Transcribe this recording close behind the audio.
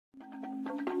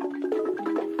Good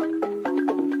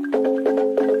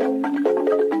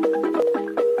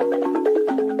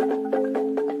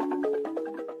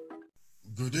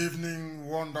evening,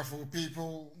 wonderful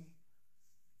people,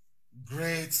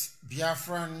 great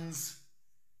Biafrans,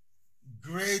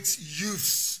 great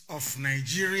youths of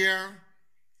Nigeria,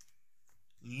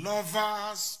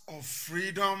 lovers of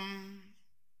freedom,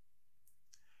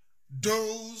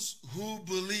 those who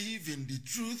believe in the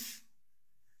truth,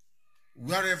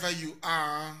 wherever you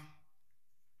are,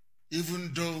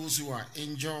 even those who are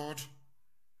injured,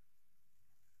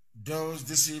 those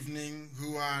this evening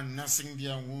who are nursing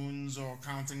their wounds or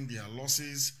counting their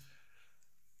losses.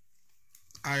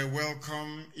 I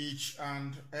welcome each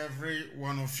and every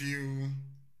one of you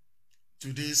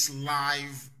to this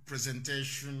live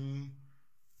presentation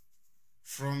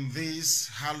from this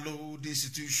hallowed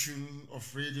institution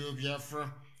of Radio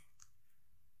Biafra.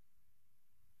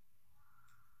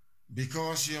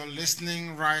 Because you're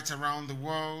listening right around the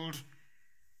world,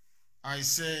 I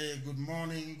say good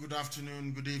morning, good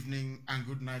afternoon, good evening, and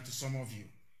good night to some of you.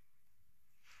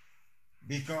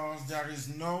 Because there is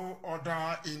no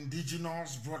other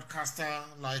indigenous broadcaster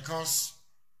like us.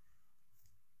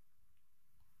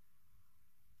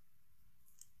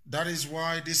 That is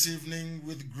why this evening,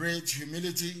 with great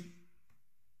humility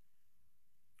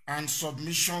and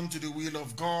submission to the will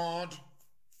of God,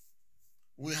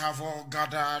 we have all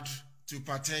gathered to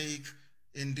partake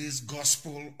in this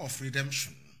gospel of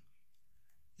redemption.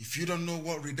 If you don't know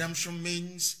what redemption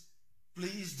means,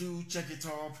 please do check it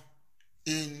up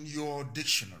in your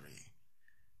dictionary.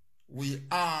 We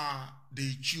are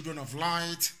the children of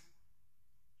light,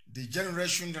 the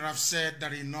generation that have said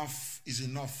that enough is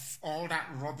enough. All that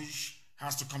rubbish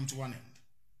has to come to an end.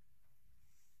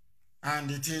 And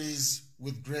it is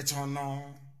with great honor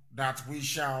that we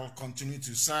shall continue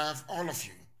to serve all of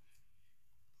you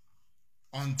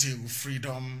until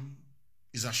freedom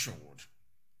is assured.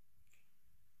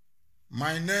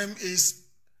 My name is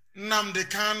Nnamdi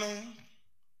Kanu,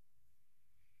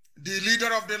 the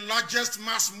leader of the largest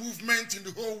mass movement in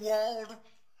the whole world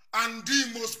and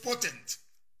the most potent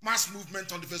mass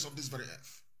movement on the face of this very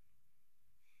earth.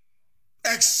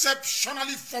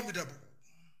 Exceptionally formidable,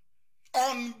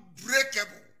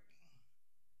 unbreakable.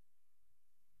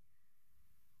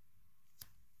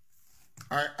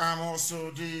 I am also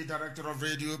the director of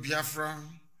Radio Biafra,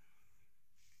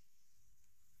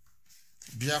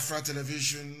 Biafra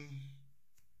Television,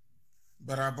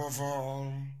 but above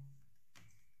all,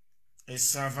 a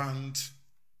servant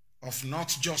of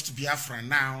not just Biafra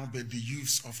now, but the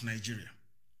youths of Nigeria.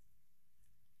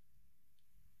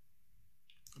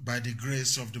 By the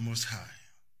grace of the Most High,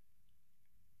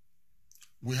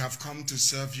 we have come to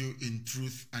serve you in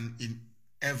truth and in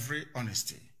every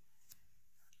honesty.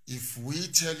 If we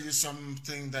tell you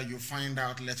something that you find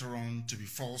out later on to be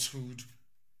falsehood,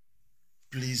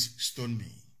 please stone me.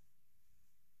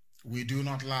 We do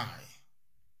not lie,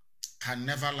 can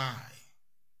never lie.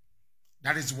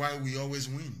 That is why we always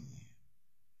win.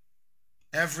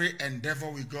 Every endeavor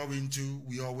we go into,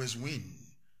 we always win.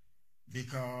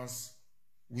 Because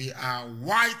we are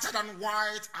whiter than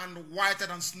white and whiter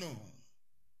than snow.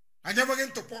 I never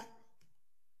get to pour.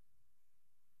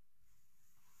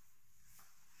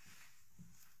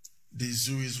 The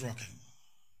zoo is rocking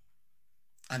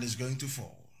and is going to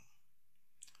fall.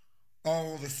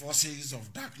 All the forces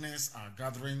of darkness are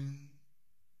gathering,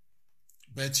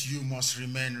 but you must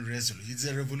remain resolute. It's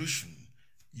a revolution.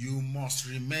 You must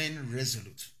remain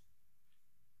resolute,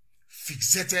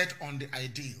 fixated on the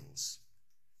ideals.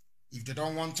 If they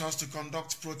don't want us to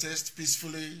conduct protest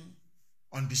peacefully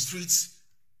on the streets,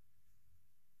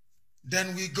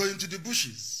 then we go into the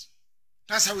bushes.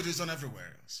 That's how it is done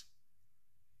everywhere else.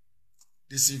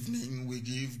 This evening we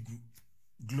give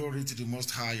glory to the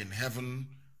Most High in heaven,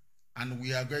 and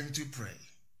we are going to pray.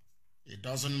 It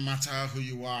doesn't matter who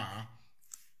you are,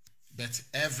 but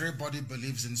everybody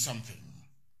believes in something.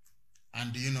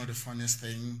 And do you know the funniest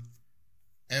thing?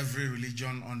 Every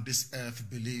religion on this earth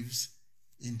believes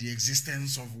in the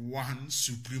existence of one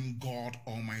supreme God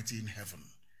Almighty in heaven.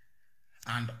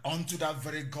 And unto that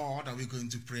very God are we going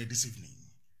to pray this evening.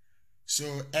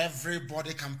 So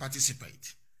everybody can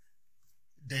participate.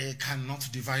 They cannot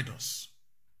divide us.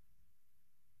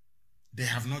 They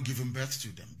have not given birth to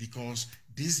them, because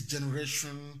this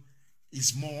generation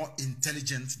is more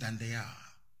intelligent than they are.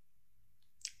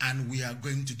 And we are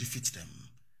going to defeat them.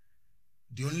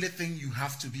 The only thing you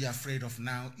have to be afraid of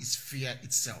now is fear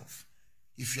itself.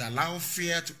 If you allow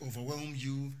fear to overwhelm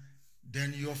you,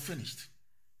 then you're finished.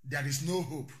 There is no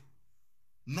hope.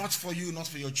 Not for you, not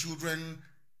for your children,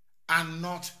 and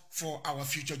not for our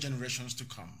future generations to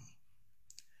come.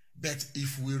 But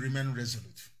if we remain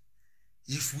resolute,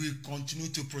 if we continue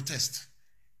to protest,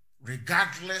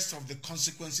 regardless of the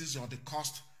consequences or the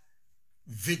cost,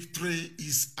 victory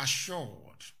is assured.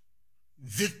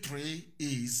 Victory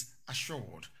is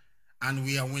assured. And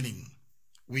we are winning.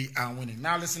 We are winning.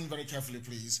 Now listen very carefully,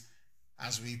 please,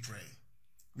 as we pray.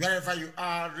 Wherever you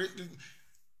are,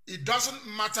 it doesn't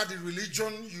matter the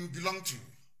religion you belong to,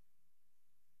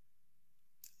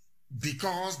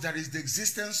 because there is the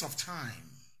existence of time.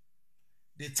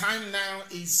 The time now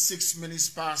is 6 minutes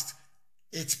past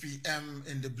 8 p.m.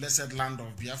 in the blessed land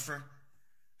of Biafra,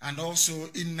 and also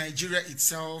in Nigeria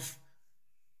itself,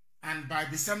 and by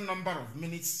the same number of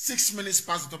minutes, 6 minutes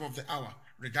past the top of the hour,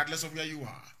 regardless of where you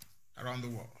are around the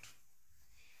world.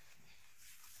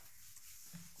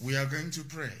 We are going to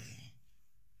pray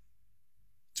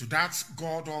to that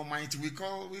God Almighty. We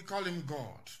call him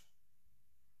God,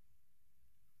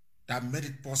 that made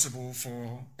it possible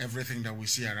for everything that we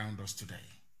see around us today.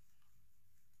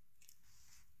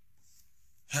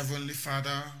 Heavenly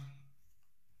Father,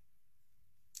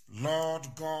 Lord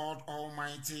God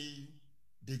Almighty,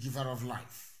 the giver of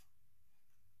life.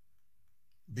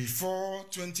 Before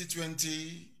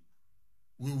 2020,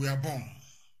 we were born.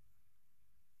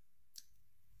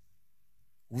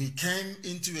 We came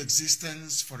into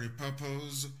existence for a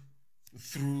purpose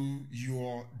through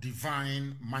your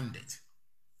divine mandate.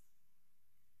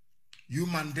 You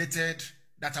mandated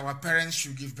that our parents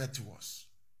should give birth to us.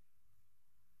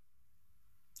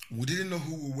 We didn't know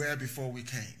who we were before we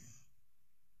came,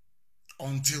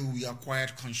 until we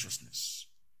acquired consciousness.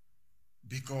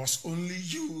 Because only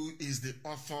you is the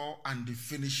author and the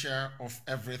finisher of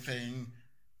everything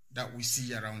that we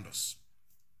see around us.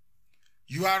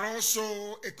 You are also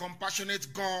a compassionate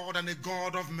God and a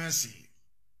God of mercy.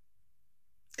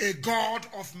 A God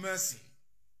of mercy.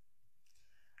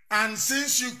 And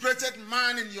since you created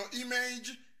man in your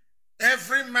image,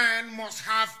 every man must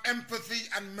have empathy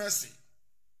and mercy.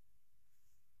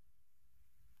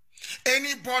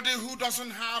 Anybody who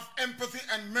doesn't have empathy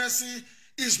and mercy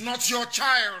is not your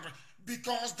child,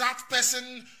 because that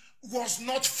person was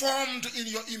not formed in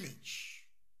your image.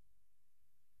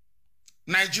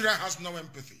 Nigeria has no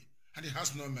empathy and it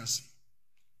has no mercy.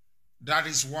 That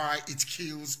is why it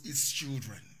kills its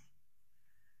children.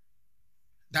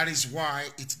 That is why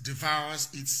it devours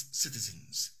its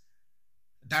citizens.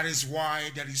 That is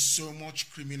why there is so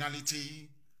much criminality,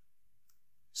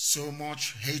 so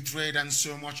much hatred and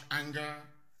so much anger,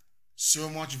 so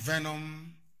much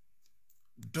venom.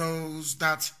 Those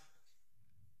that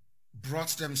brought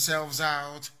themselves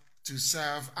out to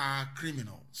serve are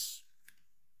criminals.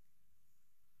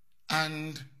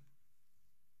 And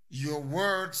your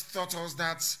words taught us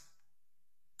that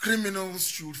criminals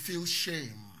should feel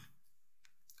shame.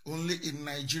 Only in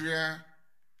Nigeria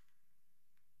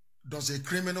does a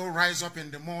criminal rise up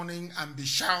in the morning and be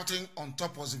shouting on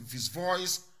top of his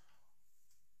voice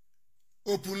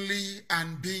openly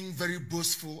and being very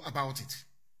boastful about it.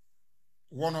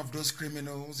 One of those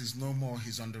criminals is no more,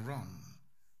 he's on the run.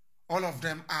 All of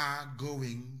them are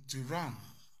going to run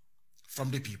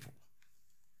from the people,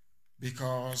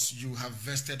 because you have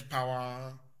vested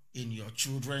power in your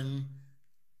children.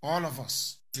 All of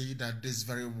us see that this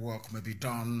very work may be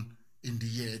done in the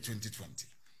year 2020.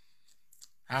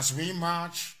 As we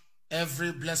march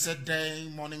every blessed day,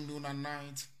 morning, noon, and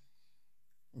night,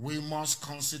 we must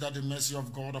consider the mercy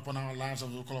of God upon our lives as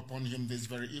we call upon him this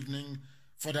very evening,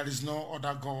 for there is no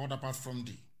other God apart from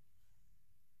thee.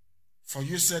 For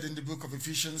you said in the book of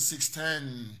Ephesians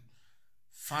 6:10,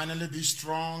 finally be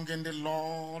strong in the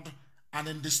Lord and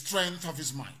in the strength of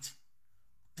his might.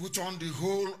 Put on the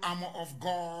whole armor of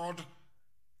God,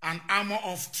 an armor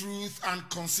of truth and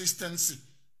consistency,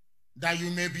 that you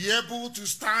may be able to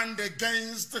stand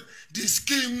against the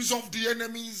schemes of the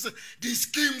enemies, the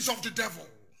schemes of the devil.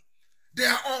 They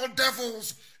are all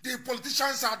devils. The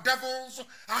politicians are devils,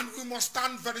 and we must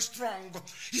stand very strong.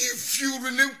 If you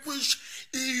relinquish,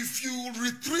 if you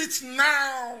retreat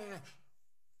now,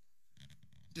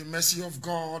 the mercy of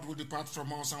God will depart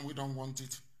from us, and we don't want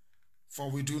it. For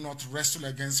we do not wrestle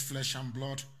against flesh and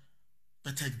blood,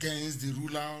 but against the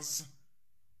rulers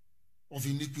of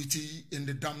iniquity in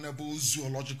the damnable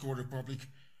zoological republic.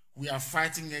 We are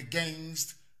fighting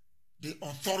against the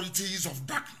authorities of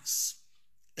darkness,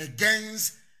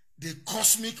 against the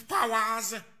cosmic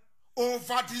powers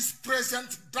over this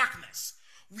present darkness.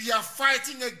 We are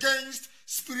fighting against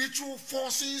spiritual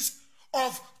forces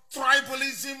of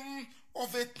tribalism,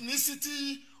 of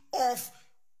ethnicity, of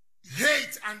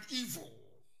hate and evil,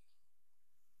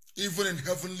 even in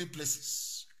heavenly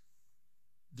places.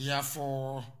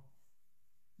 Therefore,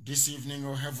 this evening,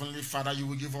 O Heavenly Father, you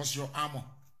will give us your armor.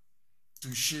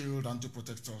 to shield and to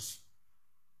protect us,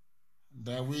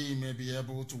 that we may be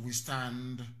able to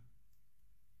withstand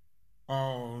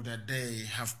all that they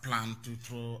have planned to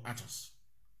throw at us.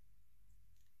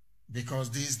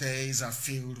 Because these days are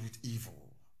filled with evil.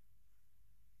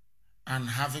 And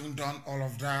having done all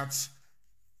of that,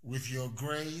 with your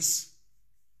grace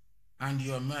and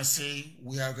your mercy,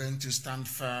 we are going to stand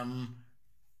firm,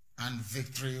 and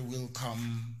victory will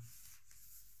come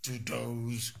to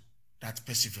those that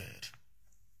persevered.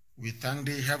 We thank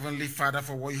thee, Heavenly Father,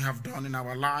 for what you have done in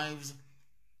our lives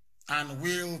and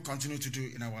will continue to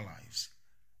do in our lives,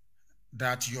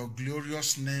 that your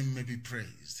glorious name may be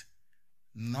praised,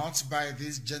 not by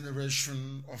this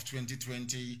generation of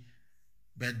 2020,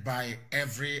 but by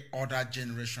every other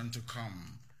generation to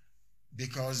come,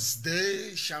 because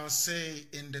they shall say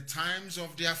in the times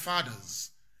of their fathers,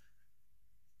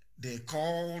 they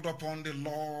called upon the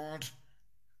Lord,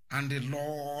 and the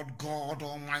Lord God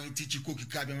Almighty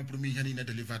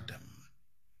delivered them.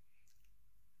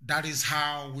 That is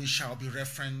how we shall be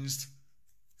referenced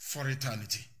for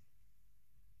eternity.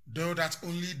 Though that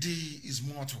only thee is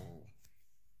mortal,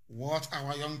 what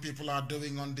our young people are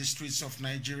doing on the streets of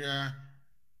Nigeria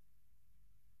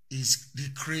is the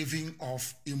craving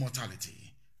of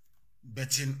immortality.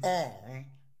 But in all,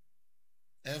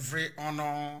 every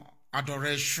honor,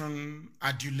 adoration,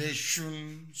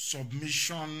 adulation,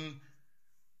 submission,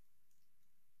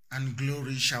 and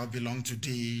glory shall belong to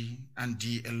thee and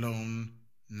thee alone.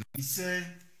 He said,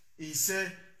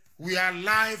 we are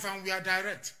live and we are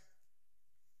direct.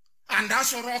 And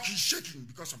that's a rock is shaking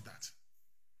because of that.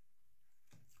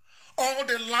 All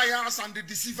the liars and the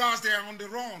deceivers, they are on the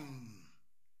run.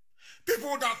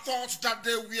 People that thought that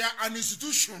they were an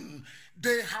institution,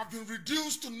 they have been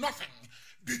reduced to nothing,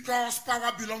 because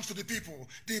power belongs to the people.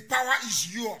 The power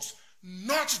is yours,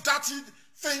 not that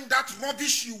thing, that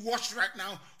rubbish you watched right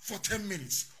now for 10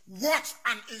 minutes. What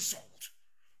an insult.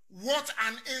 What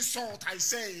an insult, I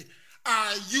say.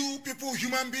 Are you people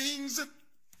human beings?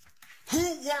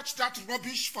 Who watched that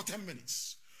rubbish for 10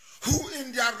 minutes? Who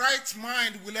in their right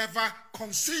mind will ever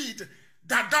concede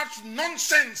that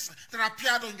nonsense that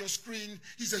appeared on your screen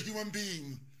is a human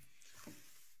being?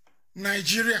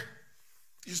 Nigeria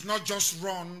is not just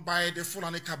run by the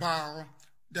Fulani cabal.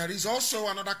 There is also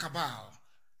another cabal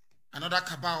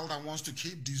that wants to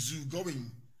keep the zoo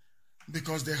going,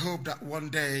 because they hope that one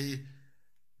day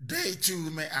they too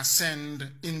may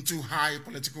ascend into high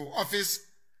political office,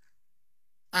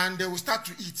 and they will start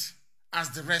to eat as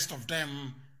the rest of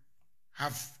them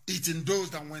have eaten those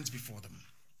that went before them.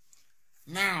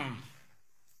 Now,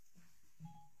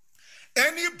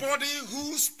 anybody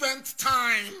who spent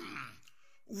time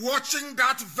watching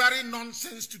that very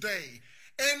nonsense today,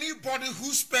 anybody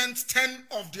who spent 10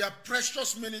 of their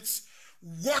precious minutes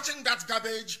watching that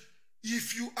garbage,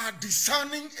 if you are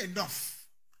discerning enough,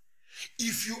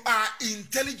 if you are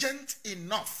intelligent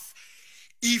enough,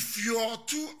 if your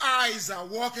two eyes are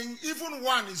working, even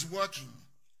one is working,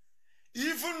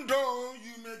 even though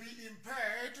you may be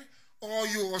impaired or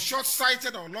you are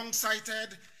short-sighted or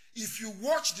long-sighted, if you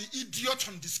watch the idiot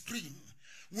on the screen,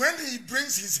 when he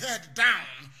brings his head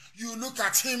down, you look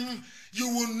at him, you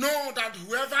will know that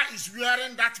whoever is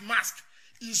wearing that mask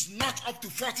is not up to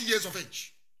 40 years of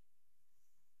age.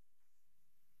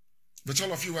 But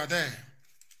all of you are there.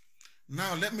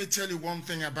 Now, let me tell you one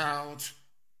thing about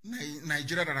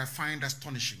Nigeria that I find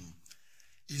astonishing,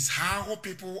 is how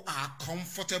people are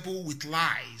comfortable with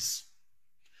lies.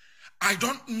 I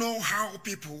don't know how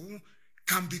people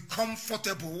can be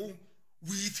comfortable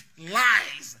with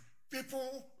lies.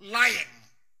 People lying.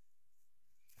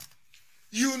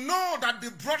 You know that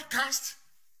the broadcast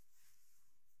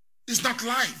is not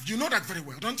live. You know that very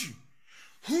well, don't you?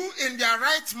 Who in their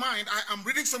right mind, I am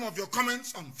reading some of your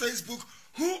comments on Facebook,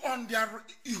 who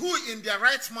in their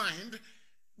right mind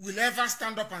will ever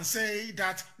stand up and say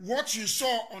that what you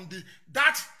saw on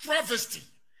that travesty,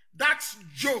 that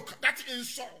joke, that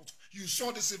insult you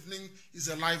saw this evening is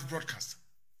a live broadcast?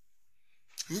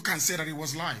 Who can say that it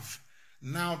was live?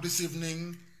 Now, this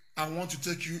evening, I want to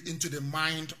take you into the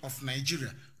mind of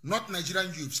Nigeria, not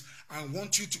Nigerian youths. I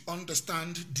want you to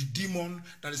understand the demon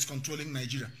that is controlling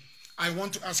Nigeria. I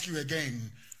want to ask you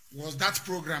again, was that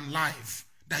program live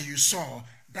that you saw,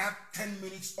 that 10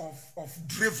 minutes of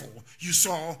drivel you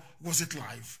saw, was it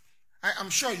live? I'm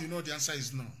sure you know the answer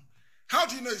is no. How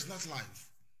do you know it's not live?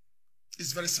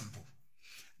 It's very simple.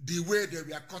 The way that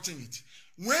we are cutting it.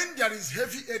 When there is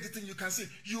heavy editing, you can see,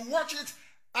 you watch it,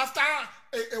 after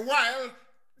a while,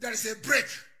 there is a break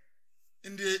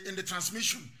in the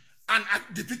transmission, and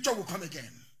the picture will come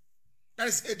again. That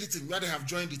is editing, where they have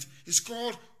joined it. It's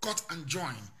called cut and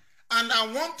join. And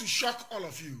I want to shock all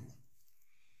of you.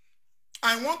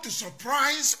 I want to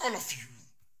surprise all of you.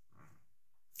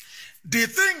 The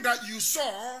thing that you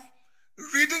saw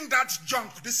reading that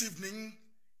junk this evening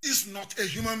is not a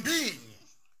human being.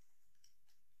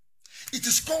 It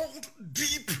is called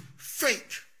deep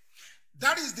fake.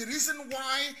 That is the reason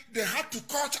why they had to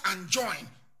cut and join.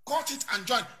 Cut it and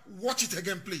join. Watch it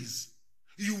again, please.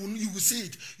 You will see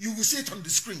it. You will see it on the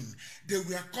screen. They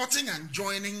were cutting and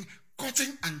joining,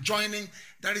 cutting and joining.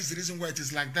 That is the reason why it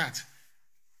is like that.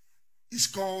 It's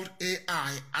called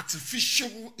AI,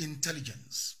 artificial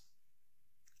intelligence.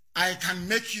 I can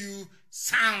make you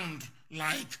sound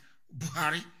like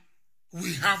Buhari.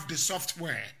 We have the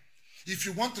software. If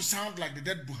you want to sound like the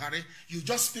dead Buhari, you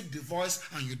just speak the voice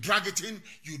and you drag it in,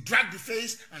 you drag the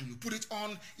face and you put it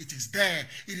on. It is there.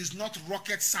 It is not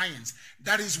rocket science.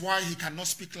 That is why he cannot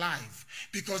speak live,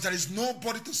 because there is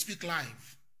nobody to speak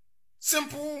live.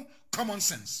 Simple common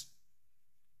sense.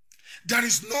 There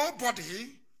is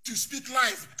nobody to speak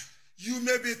live. You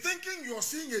may be thinking you're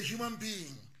seeing a human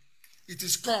being. It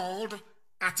is called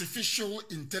artificial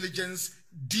intelligence,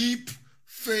 deep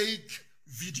fake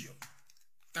video.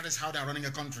 That is how they are running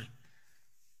a country.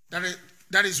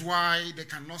 That is why they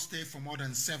cannot stay for more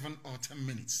than 7 or 10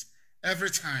 minutes. Every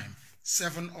time,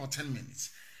 7 or 10 minutes.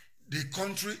 The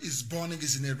country is burning,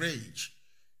 is in a rage.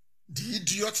 The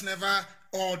idiots never,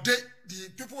 or the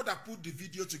people that put the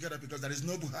video together, because there is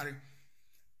no Buhari,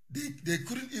 they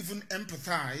couldn't even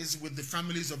empathize with the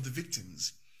families of the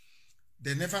victims.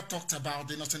 They never talked about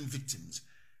the innocent victims.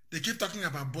 They keep talking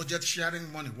about budget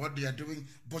sharing money, what they are doing,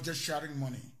 budget sharing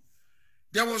money.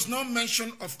 There was no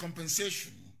mention of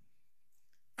compensation,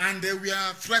 and they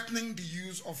were threatening the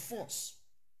use of force.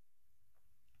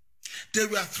 They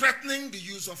were threatening the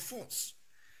use of force.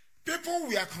 People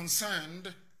were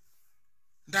concerned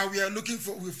that we are looking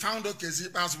for, we found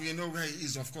Okezipas, we know where he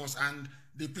is, of course, and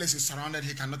the place is surrounded,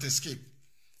 he cannot escape.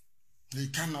 He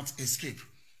cannot escape.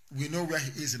 We know where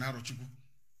he is in Arochukwu,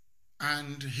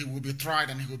 and he will be tried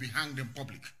and he will be hanged in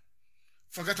public.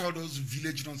 Forget all those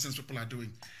village nonsense people are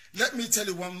doing. Let me tell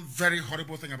you one very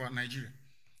horrible thing about Nigeria.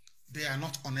 They are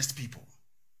not honest people.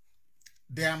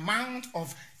 The amount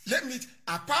of,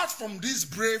 apart from these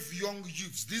brave young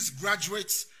youths, these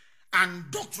graduates and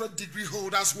doctorate degree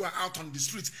holders who are out on the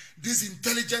streets, this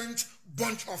intelligent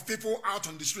bunch of people out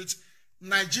on the streets,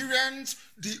 Nigerians,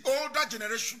 the older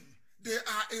generation, they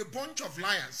are a bunch of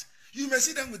liars. You may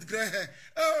see them with gray hair.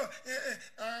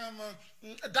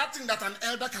 That thing that an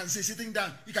elder can say sitting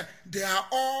down, they are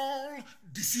all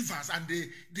deceivers, and they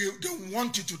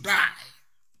want you to die.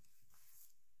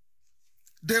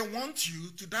 They want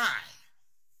you to die.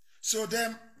 So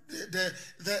them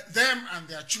and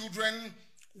their children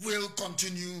will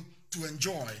continue to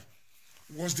enjoy.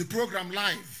 Was the program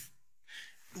live?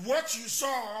 What you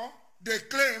saw, they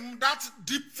claim that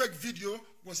deep fake video,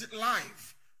 was it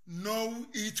live? No,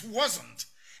 it wasn't.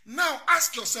 Now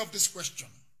ask yourself this question.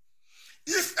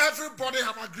 If everybody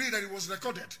have agreed that it was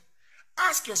recorded,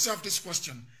 ask yourself this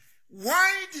question.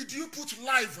 Why did you put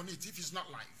live on it if it's not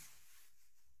live?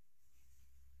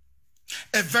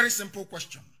 A very simple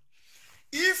question.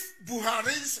 If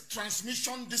Buhari's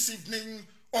transmission this evening,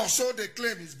 or so they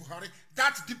claim is Buhari,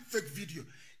 that deepfake video,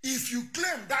 if you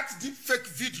claim that deepfake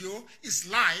video is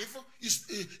live,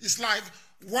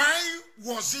 why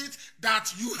was it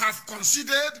that you have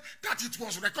considered that it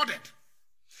was recorded?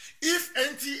 If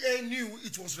NTA knew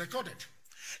it was recorded,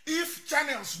 if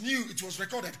channels knew it was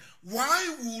recorded,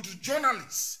 why would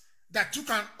journalists that took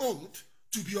an oath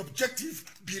to be objective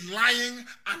be lying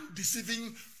and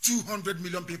deceiving 200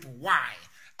 million people? Why?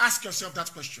 Ask yourself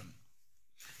that question.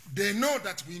 They know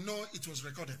that we know it was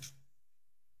recorded.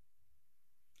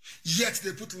 Yet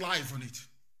they put live on it.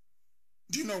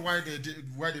 Do you know why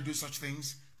they do such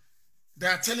things? They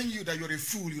are telling you that you're a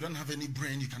fool, you don't have any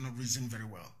brain, you cannot reason very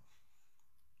well.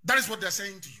 That is what they're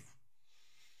saying to you.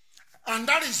 And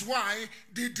that is why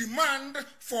the demand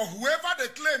for whoever they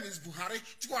claim is Buhari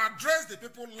to address the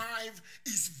people live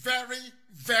is very,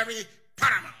 very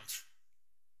paramount.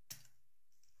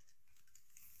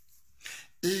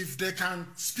 If they can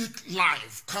speak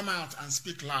live, come out and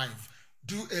speak live.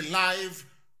 Do a live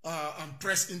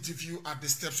press interview at the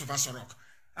steps of Asarok.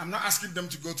 I'm not asking them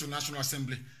to go to National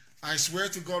Assembly. I swear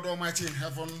to God Almighty in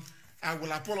heaven, I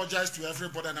will apologize to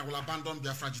everybody and I will abandon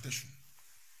Biafra agitation.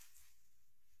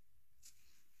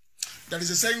 There is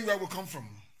a saying where we come from.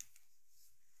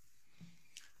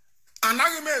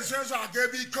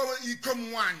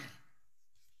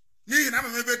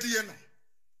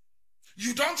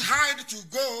 You don't hide to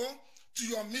go to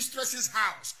your mistress's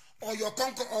house or your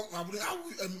concubine.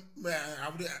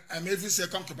 I may even say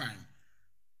concubine.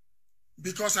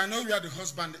 Because I know where the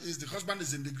husband is. The husband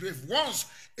is in the grave. Once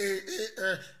a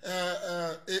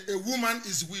woman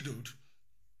is widowed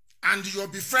and you're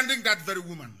befriending that very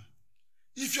woman,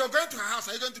 if you're going to her house,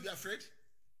 are you going to be afraid?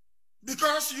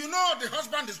 Because you know the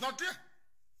husband is not there.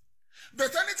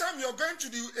 But anytime you're going to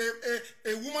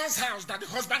a woman's house that the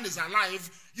husband is alive,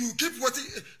 you keep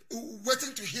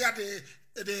waiting to hear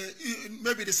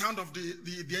maybe the sound of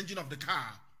the engine of the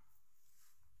car,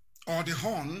 or the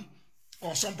horn,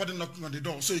 or somebody knocking on the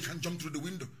door so you can jump through the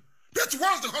window. But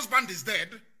once the husband is dead,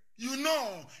 you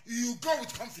know, you go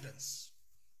with confidence.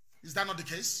 Is that not the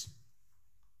case?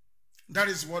 That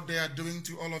is what they are doing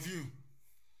to all of you.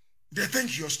 They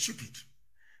think you're stupid.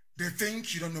 They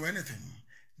think you don't know anything.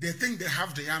 They think they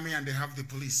have the army and they have the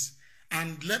police.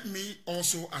 And let me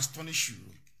also astonish you.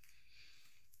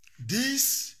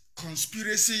 This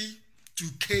conspiracy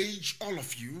to cage all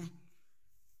of you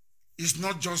is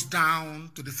not just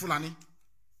down to the Fulani.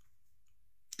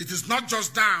 It is not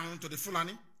just down to the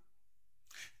Fulani.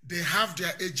 They have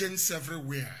their agents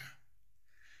everywhere.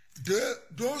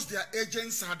 Those their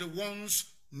agents are the ones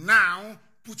now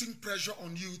putting pressure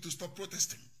on you to stop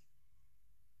protesting.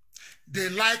 They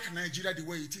like Nigeria the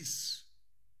way it is.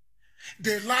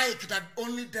 They like that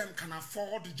only them can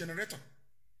afford the generator.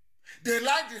 They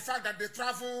like the fact that they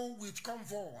travel with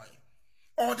convoy,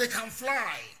 or they can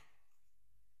fly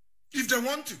if they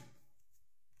want to,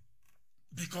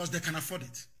 because they can afford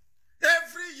it.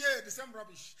 Every year, the same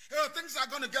rubbish. Oh, things are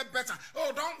going to get better.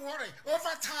 Oh, don't worry.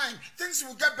 Over time, things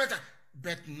will get better.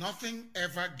 But nothing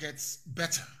ever gets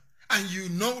better. And you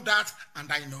know that,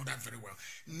 and I know that very well.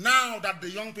 Now that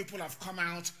the young people have come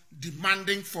out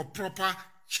demanding for proper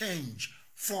change.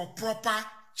 For proper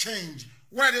change.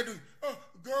 What are they doing? Oh,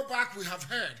 go back, we have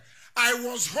heard. I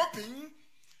was hoping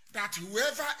that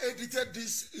whoever edited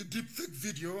this deepfake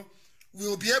video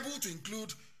will be able to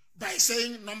include by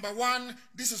saying, number one,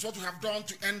 this is what we have done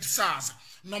to end SARS.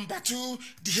 Number two,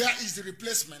 here is the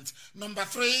replacement. Number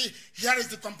three, here is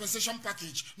the compensation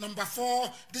package. Number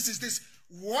four, this is this.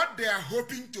 What they are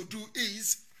hoping to do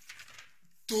is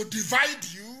to divide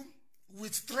you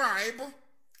with tribe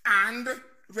and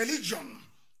religion.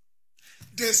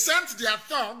 They sent their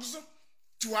thugs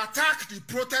to attack the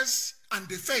protests and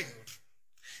they failed.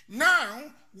 Now,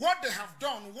 what they have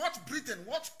done, what Britain,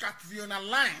 what Catriona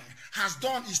Lang has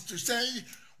done is to say,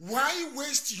 why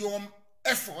waste your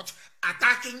effort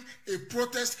attacking a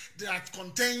protest that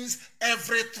contains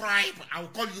every tribe, I'll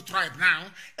call you tribe now,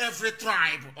 every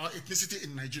tribe or ethnicity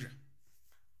in Nigeria.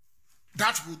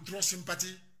 That will draw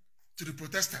sympathy to the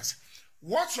protesters.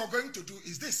 What you're going to do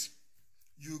is this.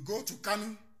 You go to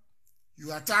Kanu,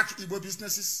 you attack Igbo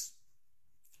businesses,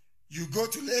 you go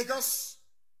to Lagos,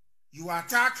 you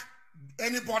attack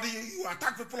anybody, you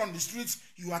attack people on the streets,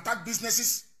 you attack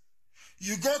businesses.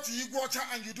 You go to Iguacha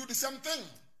and you do the same thing.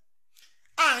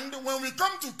 And when we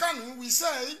come to Kanu, we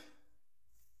say,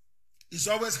 it's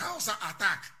always Hausa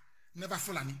attack, never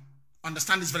Fulani.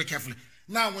 Understand this very carefully.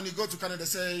 Now, when you go to Kanu, they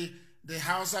say, the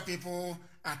Hausa people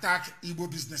attack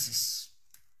Igbo businesses.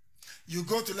 You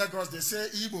go to Lagos, they say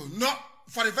Igbo. No,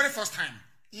 for the very first time,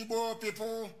 Igbo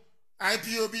people,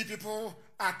 IPOB people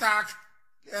attack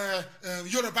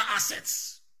Yoruba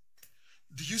assets.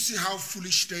 Do you see how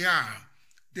foolish they are?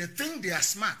 They think they are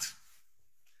smart.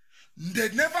 They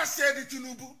never said it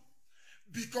Tinubu,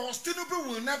 because Tinubu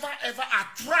will never ever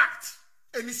attract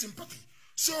any sympathy.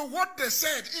 So what they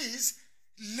said is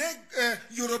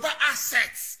Yoruba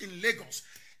assets in Lagos.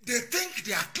 They think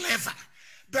they are clever.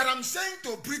 But I'm saying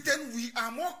to Britain, we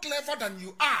are more clever than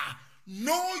you are.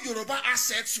 No Yoruba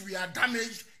assets we are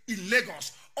damaged in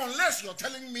Lagos, unless you're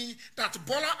telling me that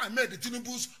Bola Ahmed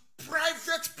Tinubu's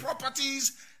private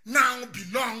properties now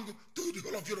belong to the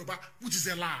whole of Yoruba, which is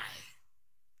a lie.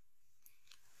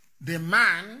 The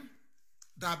man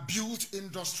that built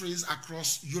industries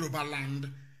across Yoruba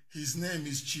land, his name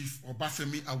is Chief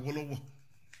Obafemi Awolowo.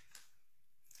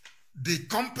 The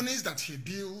companies that he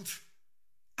built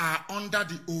are under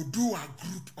the Odua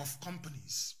group of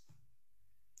companies.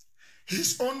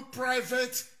 His own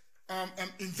private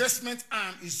investment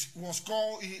arm is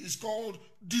called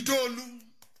Didolu.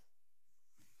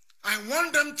 I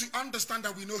want them to understand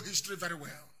that we know history very well.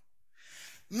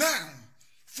 Now,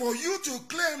 for you to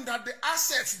claim that the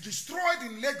assets destroyed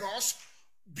in Lagos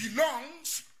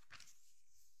belongs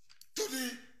to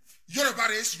the Yoruba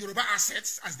race, Yoruba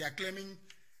assets, as they are claiming,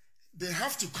 they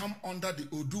have to come under the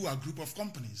Odua group of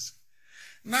companies.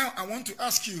 Now, I want to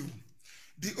ask you,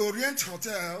 the Orient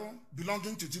Hotel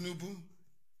belonging to Tinubu,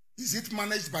 is it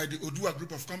managed by the Odua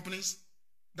group of companies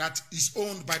that is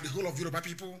owned by the whole of Yoruba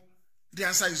people? The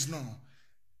answer is no.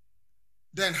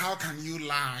 Then how can you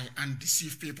lie and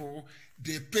deceive people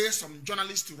they pay some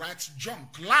journalists to write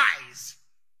junk, lies,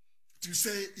 to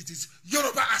say it is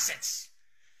Yoruba assets,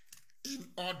 in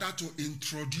order to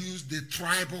introduce the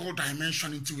tribal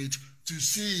dimension into it, to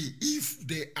see if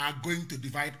they are going to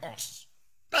divide us.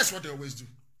 That's what they always do.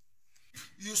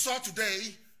 You saw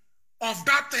today of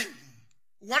that thing,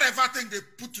 whatever thing they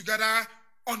put together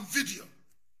on video,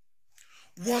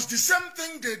 was the same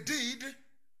thing they did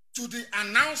to the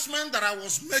announcement that I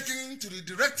was making, to the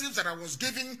directives that I was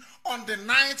giving on the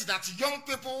night that young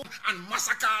people and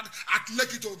massacred at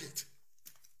Lekki Tollgate.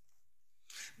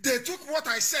 They took what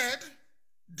I said,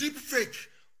 deep fake,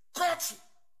 cut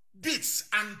bits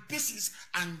and pieces,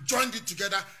 and joined it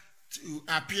together to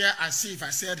appear as if I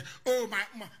said, oh,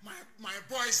 my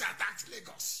boys attacked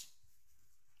Lagos.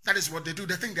 That is what they do.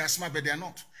 They think they are smart, but they are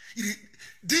not.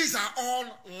 These are all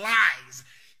lies.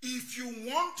 If you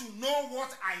want to know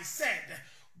what I said,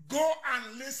 go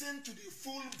and listen to the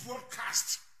full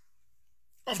broadcast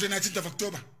of the 19th of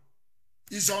October.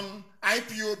 It's on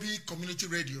IPOB Community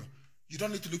Radio. You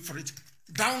don't need to look for it.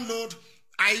 Download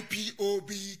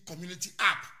IPOB Community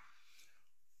app.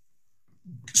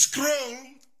 Scroll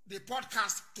the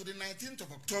podcast to the 19th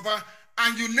of October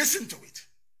and you listen to it.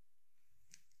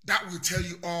 That will tell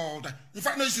you all that. In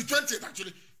fact, no, it's the 20th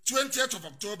actually. 20th of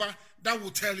October, that will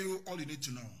tell you all you need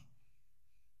to know.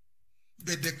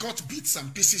 But they cut bits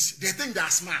and pieces. They think they are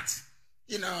smart.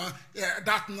 You know,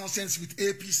 that nonsense with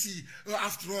APC.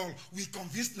 After all, we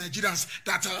convinced Nigerians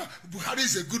that Buhari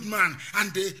is a good man,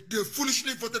 and they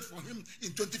foolishly voted for him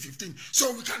in 2015.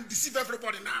 So we can deceive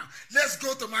everybody now. Let's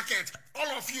go to market.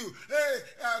 All of you, hey,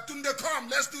 Tunde, come,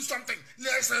 let's do something.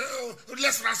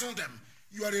 Let's razzle them.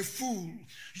 You are a fool.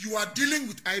 You are dealing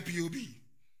with IPOB.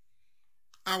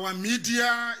 Our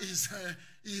media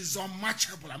is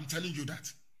unmatchable, I'm telling you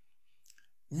that.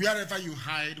 Wherever you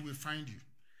hide, we find you.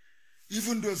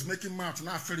 Even those making mouth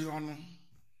now ferry on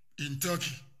in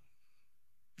Turkey,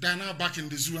 they're now back in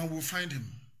the zoo and we'll find him.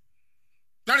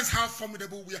 That is how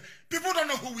formidable we are. People don't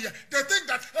know who we are. They think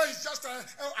that, oh, he's just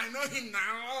oh, I know him now.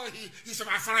 Oh, he's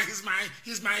my friend.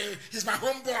 He's my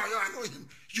homeboy. Oh, I know him.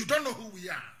 You don't know who we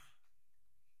are.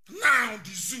 Now the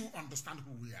zoo understand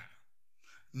who we are.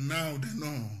 Now they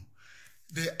know.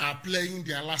 They are playing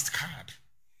their last card.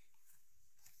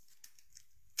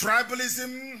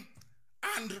 Tribalism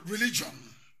and religion.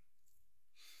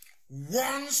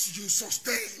 Once you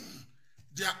sustain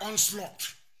their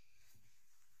onslaught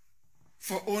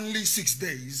for only 6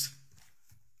 days,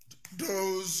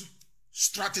 those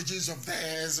strategies of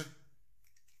theirs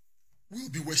will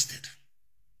be wasted.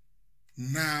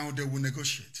 Now they will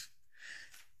negotiate.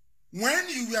 When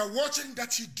you were watching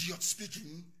that idiot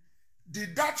speaking,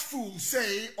 did that fool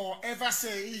say or ever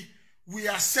say, we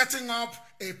are setting up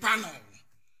a panel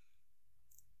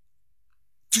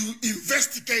to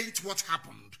investigate what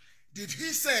happened? Did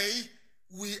he say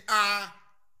we are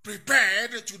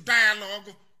prepared to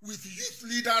dialogue with youth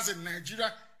leaders in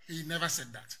Nigeria? He never said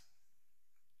that.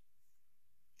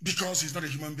 Because he's not a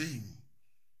human being.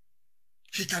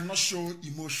 He cannot show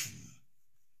emotion.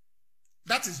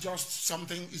 That is just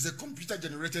something, is a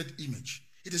computer-generated image.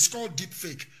 It is called deep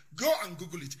fake. Go and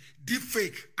Google it. Deep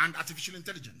fake and artificial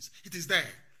intelligence. It is there.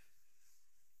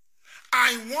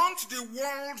 I want the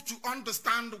world to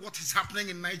understand what is happening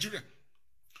in Nigeria.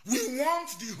 We want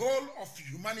the whole of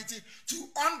humanity to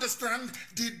understand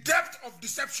the depth of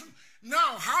deception.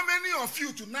 Now, how many of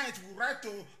you tonight will write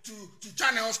to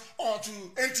channels or to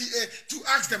NTA to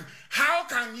ask them, how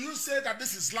can you say that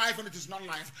this is live when it is not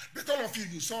live? But all of you,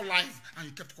 you saw live and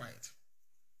you kept quiet.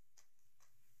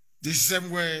 The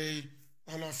same way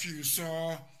all of you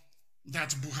saw that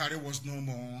Buhari was no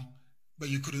more, but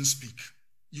you couldn't speak.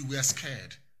 You were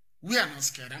scared. We are not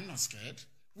scared. I'm not scared.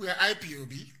 We are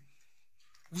IPOB.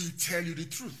 We tell you the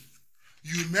truth.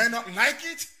 You may not like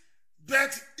it,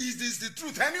 but it is the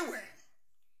truth anyway.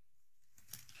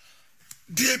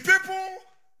 The people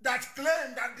that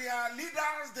claim that they are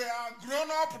leaders, they are grown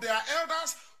up, they are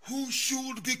elders, who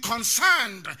should be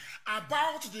concerned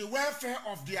about the welfare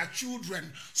of their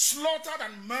children, slaughtered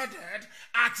and murdered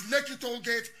at Lekki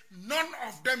Tollgate, none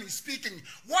of them is speaking.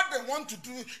 What they want to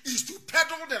do is to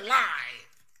peddle the lie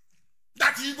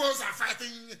that Igbos are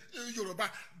fighting Yoruba,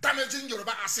 damaging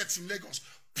Yoruba assets in Lagos.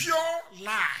 Pure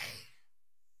lie.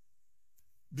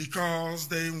 Because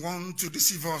they want to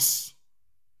deceive us.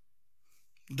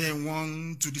 They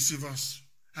want to deceive us.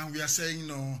 And we are saying,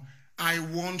 no, I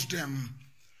warned them.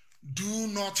 Do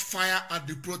not fire at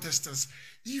the protesters.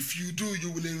 If you do,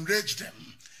 you will enrage them.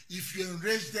 If you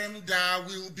enrage them, there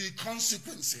will be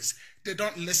consequences. They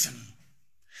don't listen.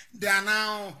 They are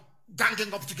now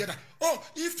ganging up together. Oh,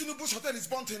 if Tinubu's hotel is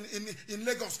burnt in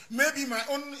Lagos, maybe my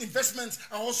own investments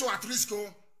are also at risk.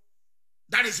 Oh.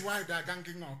 That is why they are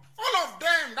ganging up. All of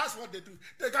them, that's what they do.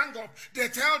 They gang up. They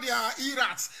tell their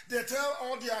erats, they tell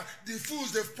all the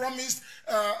fools they've promised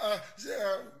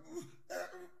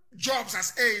jobs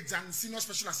as aides and senior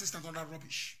special assistants on that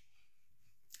rubbish.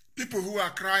 People who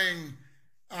are crying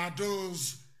are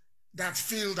those that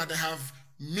feel that they have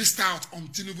missed out on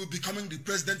Tinubu becoming the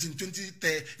president in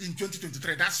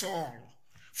 2023. That's all.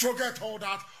 Forget all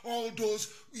that, all those,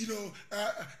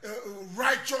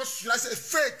 righteous, should I say,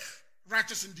 fake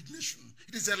righteous indignation.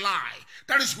 It is a lie.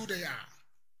 That is who they are.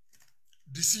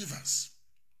 Deceivers.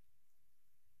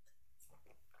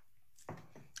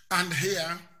 And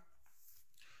here,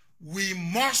 we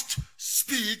must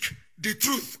speak the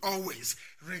truth always.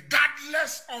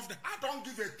 Regardless of I don't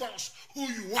give a toss who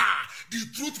you are, the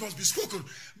truth must be spoken.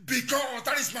 Because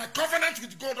that is my covenant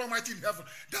with God Almighty in heaven,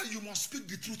 that you must speak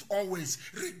the truth always,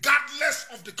 regardless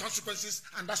of the consequences,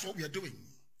 and that's what we are doing.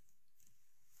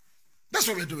 That's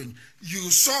what we're doing.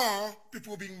 You saw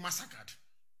people being massacred.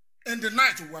 In the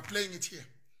night, we were playing it here.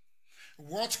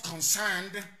 What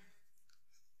concerned,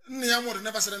 Nyamwori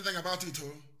never said anything about it.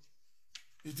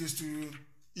 It is to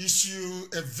issue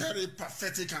a very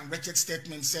pathetic and wretched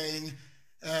statement saying,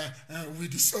 we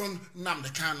disown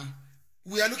Nnamdi Kanu.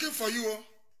 We are looking for you,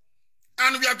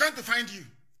 and we are going to find you.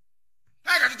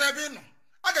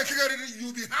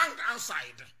 You'll be hanged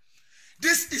outside.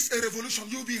 This is a revolution.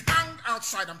 You'll be hanged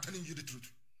outside, I'm telling you the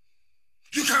truth.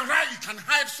 You can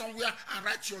hide somewhere and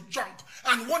write your junk.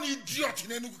 And one idiot in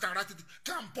Enugu can write it,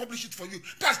 can publish it for you.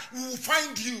 We will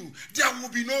find you. There will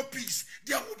be no peace.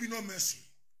 There will be no mercy.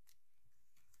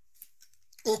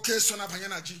 Okay, son of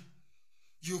Hanyanaji,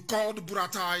 you called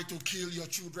Buratai to kill your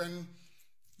children.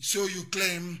 So you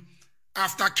claim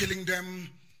after killing them,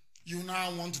 you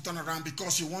now want to turn around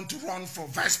because you want to run for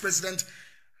vice president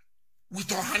with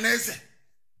Ohaneze.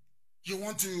 You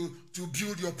want to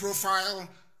build your profile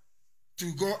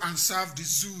to go and serve the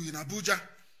zoo in Abuja.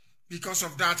 Because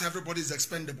of that, everybody is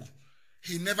expendable.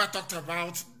 He never talked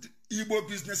about the Igbo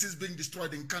businesses being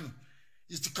destroyed in Kanu.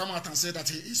 He used to come out and say that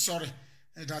he is sorry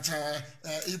that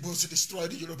Igbos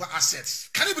destroyed the Yoruba assets.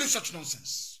 Can you believe such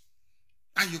nonsense?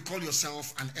 And you call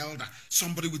yourself an elder,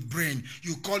 somebody with brain.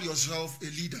 You call yourself a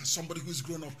leader, somebody who's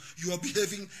grown up. You are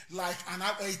behaving like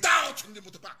a doubt in the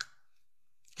motor park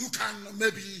who can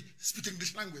maybe speak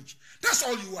English language. That's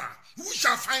all you are. We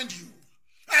shall find you.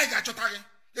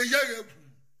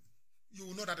 You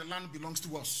will know that the land belongs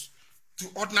to us, to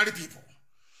ordinary people,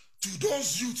 to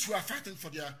those youths who are fighting for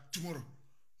their tomorrow.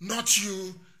 Not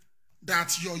you,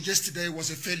 that your yesterday was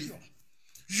a failure.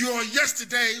 Your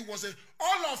yesterday was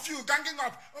all of you ganging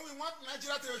up. Oh, we want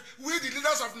Nigeria we the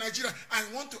leaders of Nigeria. I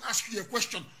want to ask you a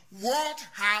question. What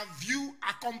have you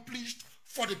accomplished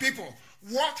for the people?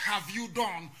 What have you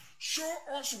done? Show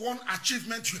us one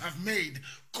achievement you have made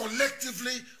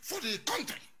collectively for the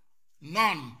country.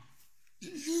 None.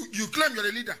 You claim you're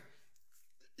a leader.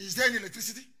 Is there any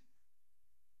electricity?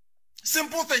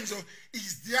 Simple things.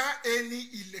 Is there any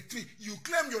electricity? You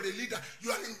claim you're a leader.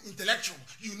 You are an intellectual.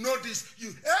 You know this.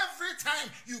 Every time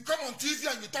you come on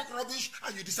TV and you talk rubbish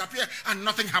and you disappear and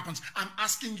nothing happens. I'm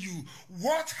asking you,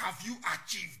 what have you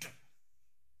achieved?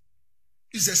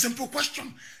 It's a simple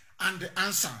question. And the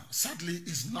answer, sadly,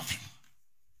 is nothing.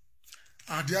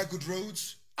 Are there good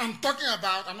roads? I'm talking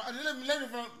about, I'm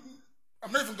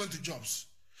not even going to jobs.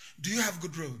 Do you have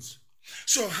good roads?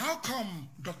 So how come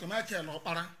Dr. Michael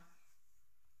Opara,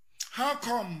 how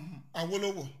come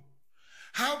Awolowo,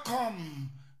 how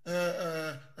come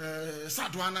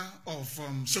Sadwana of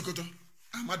Sokoto,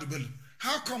 Ahmadu Bello,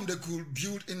 how come they could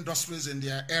build industries in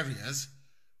their areas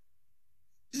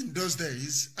in those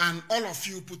days, and all of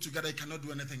you put together, you cannot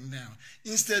do anything now?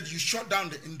 Instead, you shut down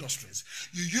the industries.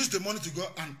 You use the money to go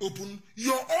and open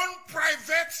your own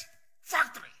private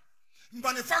factory,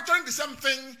 manufacturing the same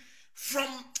thing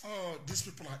from, these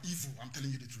people are evil, I'm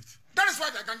telling you the truth. That is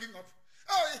why they're ganging up.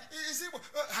 Oh,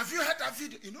 have you heard that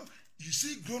video? You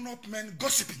see grown-up men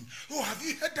gossiping. Oh, have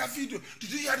you heard that video?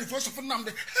 Did you hear the voice of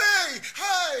Nnamdi? Hey!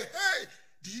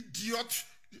 The idiot,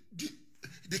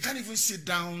 they can't even sit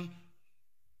down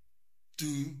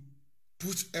to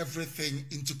put everything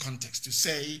into context, to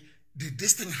say, did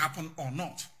this thing happen or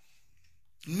not?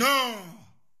 No.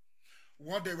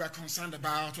 What they were concerned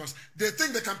about was, they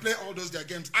think they can play all those their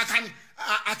games. I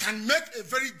can make a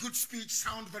very good speech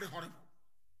sound very horrible.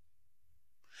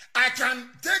 I can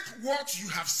take what you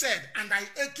have said and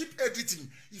I keep editing.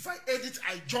 If I edit,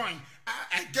 I join.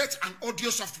 I get an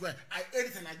audio software. I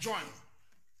edit and I join.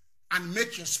 And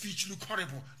make your speech look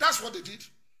horrible. That's what they did.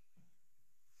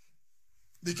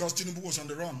 because Tinubu was on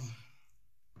the run.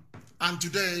 And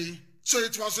today, so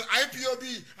it was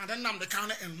IPOB and then Nnamdi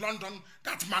Kanu in London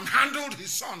that manhandled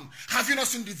his son. Have you not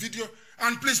seen the video?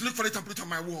 And please look for it and put it on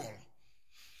my wall.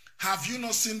 Have you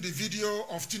not seen the video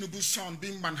of Tinubu's son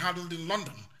being manhandled in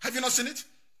London? Have you not seen it?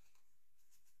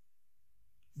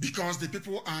 Because the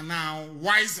people are now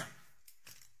wiser.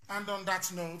 And on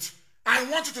that note, I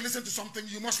want you to listen to something.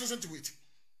 You must listen to it.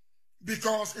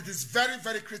 Because it is very,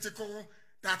 very critical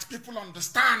that people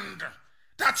understand,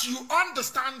 that you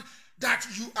understand that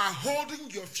you are holding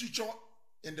your future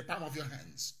in the palm of your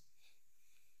hands.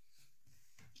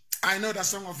 I know that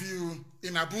some of you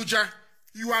in Abuja,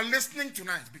 you are listening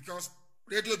tonight because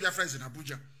Radio Biafra is in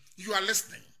Abuja. You are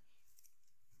listening.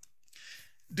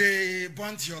 They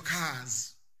burnt your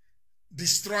cars,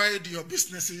 destroyed your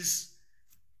businesses,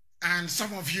 and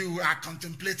some of you are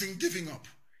contemplating giving up.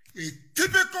 A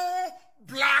typical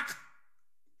black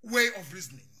way of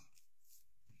reasoning.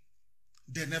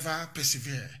 They never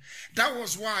persevere. That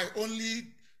was why only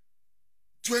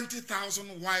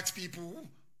 20,000 white people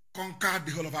conquered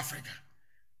the whole of Africa.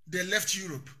 They left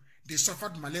Europe. They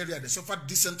suffered malaria, they suffered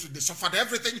dysentery, they suffered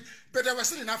everything, but they were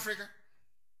still in Africa.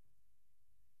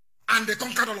 And they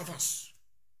conquered all of us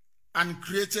and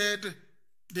created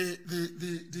the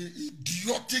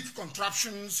idiotic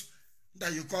contraptions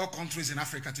that you call countries in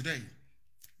Africa today.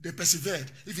 They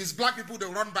persevered. If it's black people, they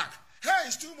run back. Hey,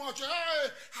 it's too much. Hey,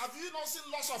 have you not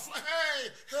seen loss of life?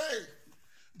 Hey.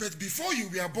 But before you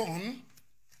were born,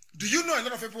 do you know a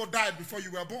lot of people died before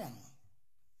you were born?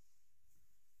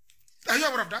 Are you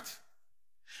aware of that?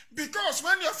 Because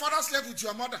when your father slept with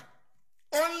your mother,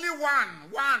 only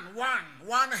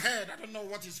one head. I don't know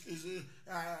what is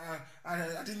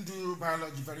I didn't do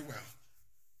biology very well.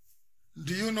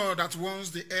 Do you know that once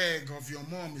the egg of your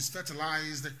mom is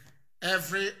fertilized,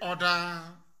 every other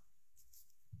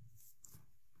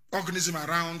organism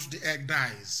around the egg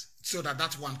dies so that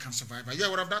that one can survive? Are you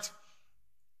aware of that?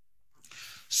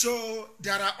 So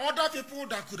there are other people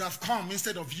that could have come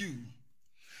instead of you,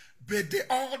 but they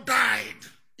all died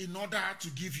in order to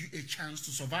give you a chance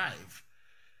to survive.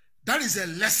 That is a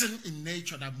lesson in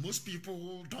nature that most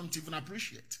people don't even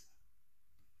appreciate.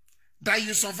 That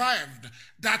you survived,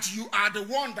 that you are the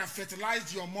one that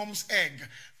fertilized your mom's egg.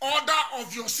 Other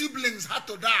of your siblings had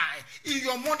to die in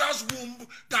your mother's womb,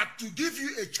 that to give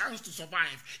you a chance to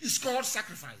survive is called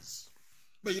sacrifice.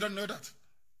 But you don't know that.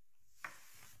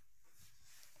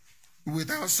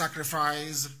 Without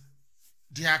sacrifice,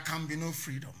 there can be no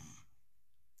freedom.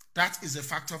 That is a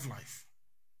fact of life.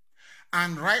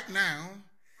 And right now,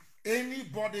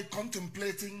 anybody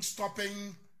contemplating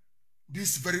stopping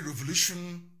this very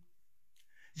revolution,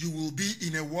 you will be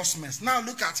in a worse mess. Now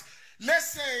look at,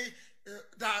 let's say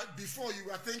that before you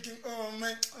were thinking, oh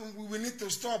man, we need to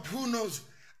stop, who knows?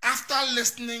 After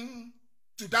listening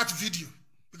to that video,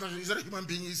 because he's not a human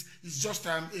being, it's just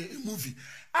a movie.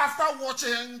 After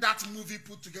watching that movie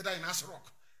put together in Asrock,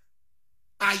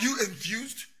 are you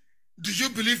enthused? Do you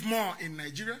believe more in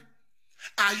Nigeria?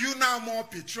 Are you now more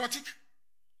patriotic?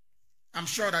 I'm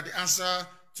sure that the answer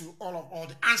to all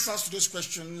the answers to those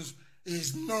questions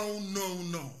is no, no,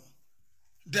 no.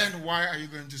 Then why are you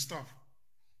going to stop?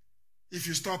 If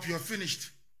you stop, you're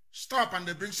finished. Stop and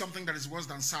they bring something that is worse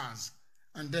than SARS,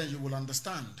 and then you will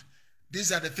understand.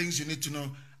 These are the things you need to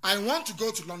know. I want to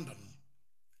go to London,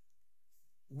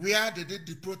 where they did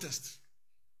the protest,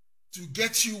 to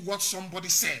get you what somebody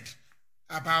said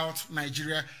about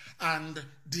Nigeria and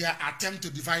their attempt to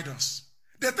divide us.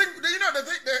 They think,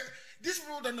 these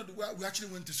people don't know we actually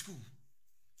went to school.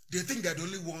 They think they're the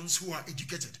only ones who are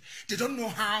educated. They don't know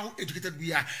how educated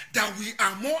we are, that we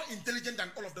are more intelligent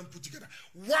than all of them put together.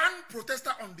 One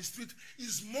protester on the street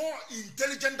is more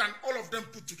intelligent than all of them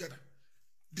put together.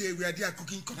 They were there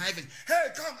cooking, conniving. Hey,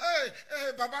 come,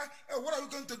 hey, Baba, what are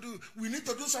we going to do? We need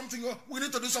to do something, oh, we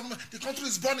need to do something. The country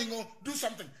is burning, oh, do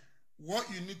something. What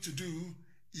you need to do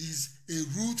is a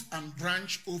root and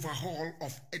branch overhaul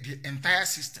of the entire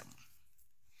system.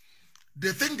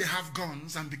 They think they have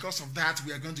guns, and because of that,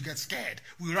 we are going to get scared.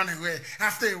 We run away.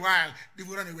 After a while, they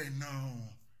will run away. No.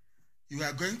 You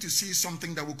are going to see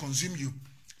something that will consume you.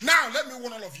 Now, let me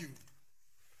warn all of you.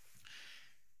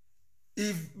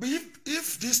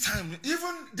 If this time,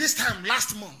 even this time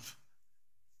last month,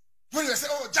 when they say,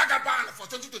 oh, Jagaban for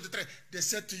 2023, they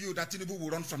said to you that Tinubu will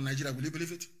run from Nigeria, will you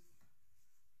believe it?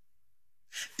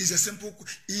 It's a simple,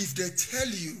 if they tell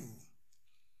you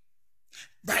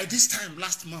by this time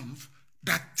last month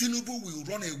that Tinubu will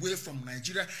run away from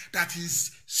Nigeria, that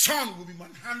his son will be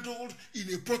manhandled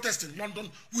in a protest in London,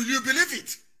 will you believe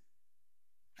it?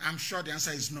 I'm sure the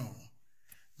answer is no.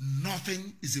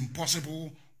 Nothing is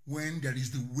impossible when there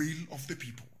is the will of the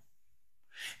people.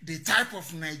 The type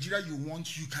of Nigeria you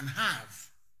want, you can have.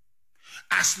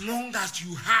 As long as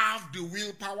you have the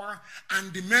willpower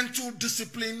and the mental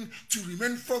discipline to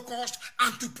remain focused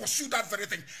and to pursue that very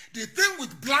thing. The thing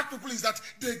with black people is that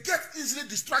they get easily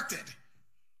distracted.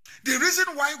 The reason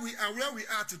why we are where we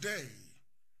are today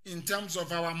in terms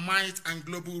of our might and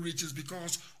global reach is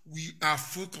because we are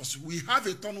focused. We have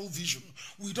a tunnel vision.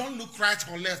 We don't look right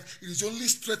or left. It is only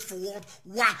straightforward,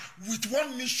 one, with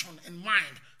one mission in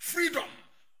mind, freedom.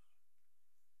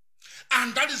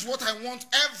 And that is what I want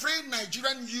every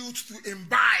Nigerian youth to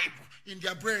imbibe in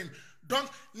their brain.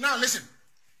 Now listen.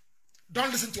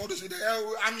 Don't listen to all this.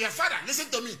 I'm your father.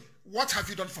 Listen to me. What have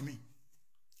you done for me?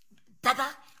 Papa,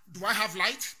 do I have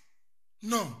light?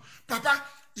 No. Papa,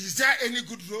 is there any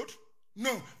good road?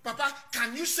 No. Papa,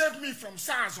 can you save me from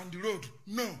SARS on the road?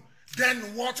 No. Then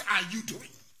what are you doing?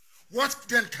 What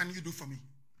then can you do for me?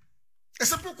 A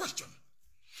simple question.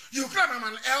 You claim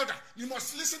I'm an elder. You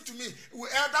must listen to me.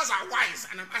 Elders are wise,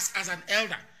 and I'm asked as an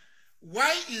elder.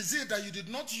 Why is it that you did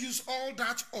not use all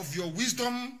that of your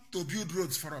wisdom to build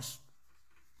roads for us?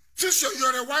 Since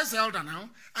you're a wise elder now,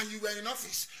 and you were in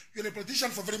office, you're a politician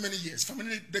for very many years, for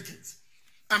many decades.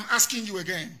 I'm asking you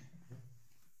again.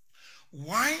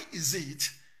 Why is it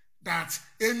that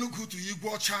Enugu to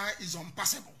Iguacha is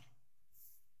unpassable?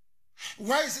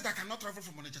 Why is it I cannot travel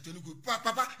from Onitsha to Enugu?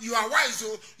 Papa, you are wise,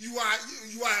 so you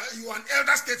are an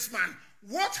elder statesman.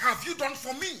 What have you done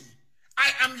for me?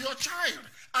 I am your child.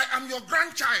 I am your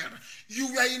grandchild. You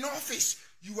were in office.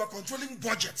 You were controlling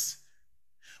budgets.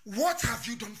 What have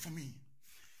you done for me?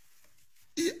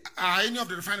 Are any of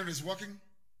the refineries working?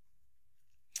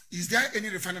 Is there any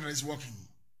refinery that is working?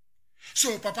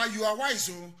 So, Papa, you are wise,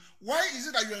 so why is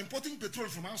it that you are importing petrol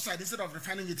from outside instead of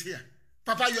refining it here?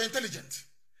 Papa, you are intelligent.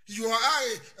 You are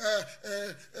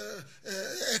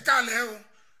a Kaleo.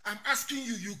 I'm asking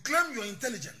you, you claim you're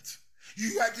intelligent.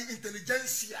 You are the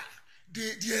intelligentsia,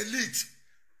 the elite.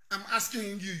 I'm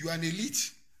asking you, you are an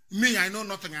elite. Me, I know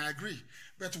nothing, I agree.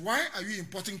 But why are you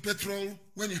importing petrol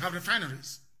when you have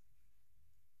refineries?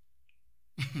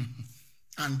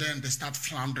 And then they start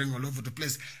floundering all over the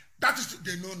place. That is,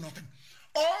 they know nothing.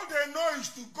 All they know is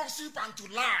to gossip and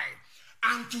to lie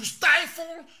and to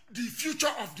stifle the future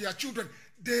of their children.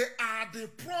 They are the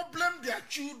problem their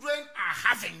children are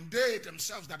having. They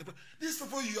themselves are the problem. These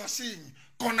people you are seeing,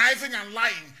 conniving and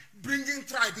lying, bringing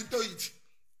tribe into it.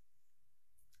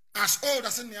 As old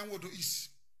as Nyanwodo is.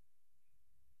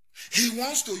 He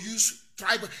wants to use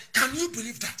tribe. Can you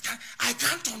believe that? I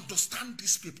can't understand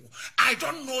these people. I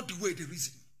don't know the way they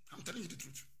reason. I'm telling you the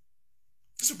truth.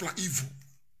 These people are evil.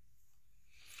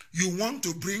 You want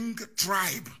to bring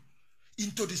tribe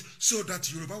into this so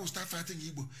that Yoruba will start fighting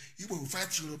Igbo. Igbo will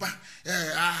fight Yoruba.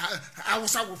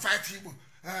 Hausa will fight Igbo.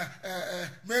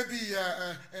 Maybe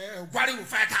Gwari will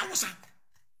fight Hausa.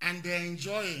 And they're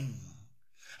enjoying.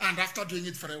 And after doing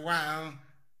it for a while,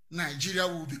 Nigeria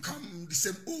will become the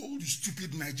same old,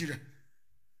 stupid Nigeria.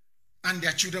 And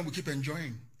their children will keep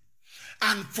enjoying.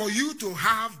 And for you to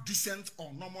have decent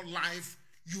or normal life,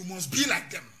 you must be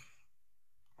like them.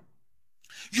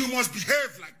 You must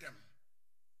behave like them.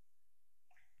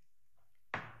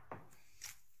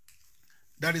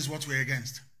 That is what we're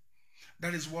against.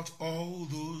 That is what all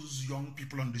those young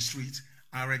people on the street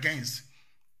are against.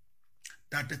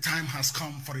 That the time has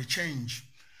come for a change.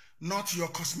 Not your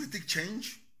cosmetic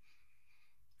change.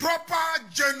 Proper,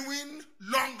 genuine,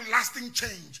 long-lasting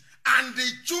change. And the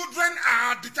children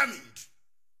are determined.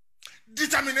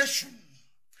 Determination.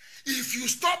 If you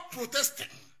stop protesting,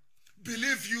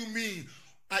 believe you me,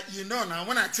 you know now,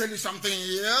 when I tell you something,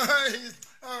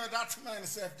 that man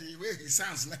said the way he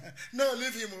sounds. No,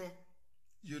 leave him.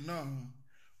 You know,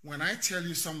 when I tell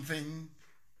you something,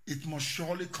 it must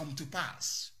surely come to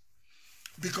pass.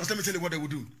 Because let me tell you what they will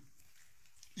do.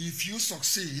 If you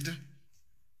succeed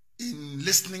in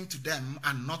listening to them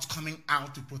and not coming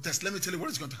out to protest, let me tell you what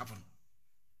is going to happen.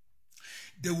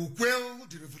 They will quell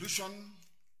the revolution.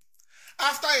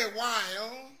 After a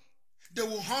while, they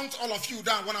will hunt all of you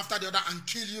down one after the other and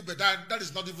kill you, but that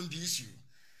is not even the issue.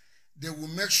 They will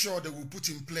make sure they will put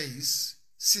in place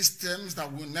systems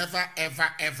that will never, ever,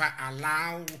 ever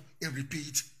allow a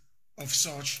repeat of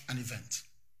such an event.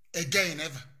 Again,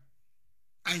 ever.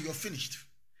 And you're finished.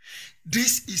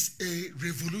 This is a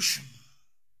revolution.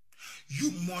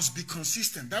 You must be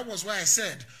consistent. That was why I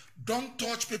said, don't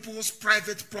touch people's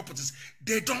private properties.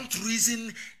 They don't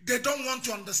reason. They don't want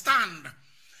to understand.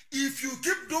 If you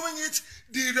keep doing it,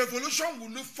 the revolution will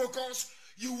lose focus.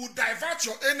 You will divert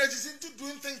your energies into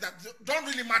doing things that don't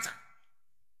really matter.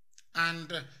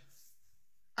 And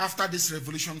after this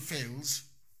revolution fails,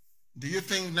 do you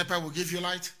think NEPA will give you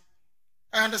light?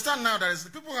 I understand now that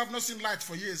people have not seen light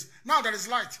for years. Now there is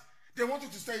light. They want you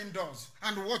to stay indoors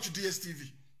and watch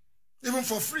DSTV, even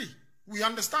for free. We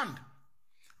understand.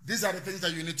 These are the things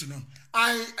that you need to know.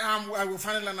 I will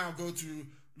finally now go to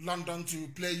London to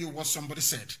play you what somebody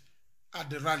said at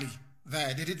the rally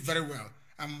there. They did very well.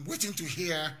 I'm waiting to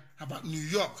hear about New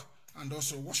York and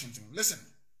also Washington. Listen.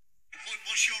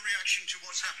 What's your reaction to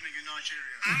what's happening in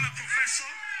Nigeria? I'm a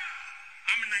professor.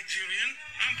 I'm a Nigerian.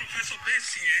 I'm Professor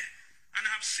based here, and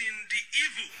I've seen the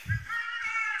evil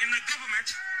in a government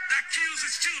that kills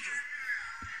its children.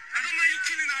 I don't mind you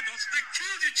killing adults. They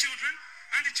kill the children,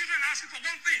 and the children are asking for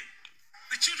one thing.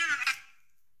 The children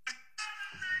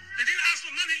they didn't ask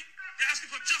for money. They're asking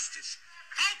for justice.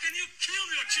 How can you kill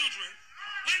your children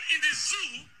when in the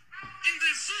zoo,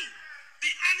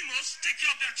 the animals take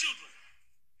care of their children?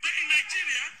 But in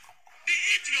Nigeria, the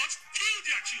idiots kill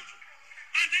their children.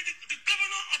 And then the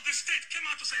governor of the state came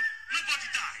out to say, nobody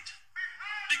died.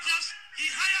 Because he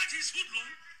hired his hoodlum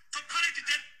to carry the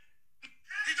dead.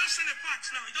 He just sent a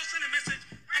fax now. He just sent a message.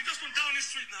 I'm just from Downing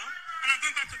Street now, and I'm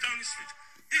going back to Downing Street.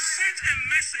 He sent a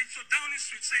message to Downing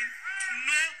Street saying,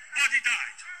 nobody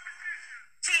died.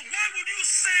 So why would you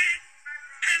say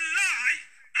a lie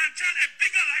and tell a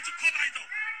bigger lie to cover it up?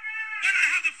 When I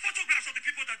have the photographs of the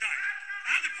people that died. I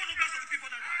have the photographs of the people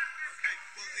that died. Okay,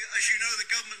 well, as you know, the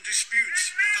government disputes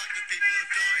the fact that people have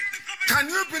died. Can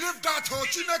you believe that?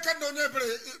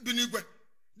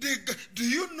 Do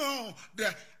you know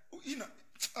that,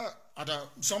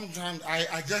 sometimes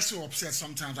I get so upset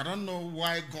sometimes. I don't know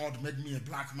why God made me a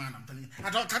black man. I'm telling you.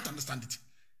 Can't understand it.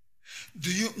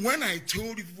 When I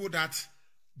told people that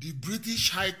the British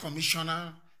High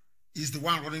Commissioner is the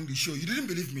one running the show, you didn't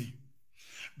believe me.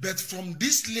 But from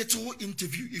this little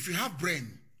interview, if you have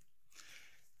brain,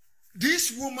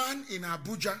 this woman in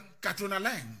Abuja, Katrina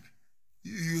Lang,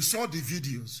 you saw the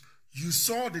videos, you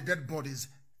saw the dead bodies.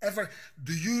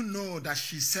 Do you know that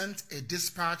she sent a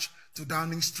dispatch to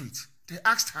Downing Street? They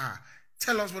asked her,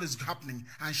 tell us what is happening,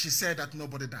 and she said that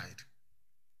nobody died.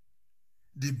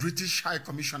 The British High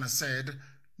Commissioner said,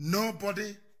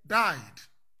 nobody died.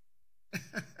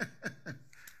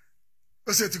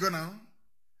 What's it to go now?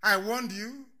 I warned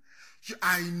you.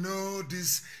 I know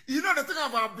this. You know, the thing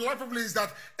about black people is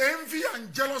that envy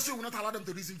and jealousy will not allow them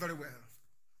to reason very well.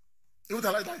 It would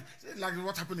allow, like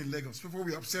what happened in Lagos. People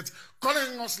were upset,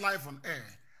 calling us live on air.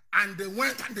 And they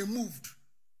went and they moved.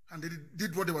 And they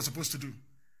did what they were supposed to do.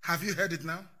 Have you heard it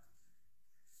now?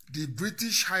 The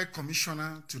British High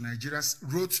Commissioner to Nigeria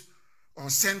wrote or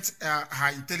sent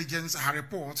her intelligence, her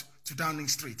report to Downing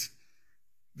Street.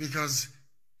 Because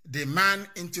the man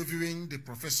interviewing the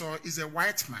professor is a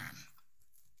white man.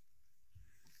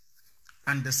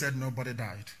 And they said nobody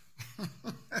died.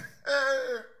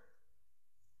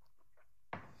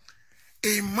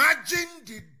 Imagine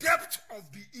the depth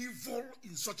of the evil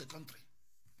in such a country.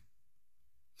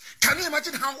 Can you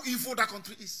imagine how evil that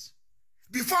country is?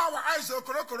 Before our eyes were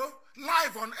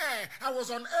live on air, I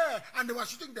was on air and they were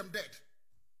shooting them dead.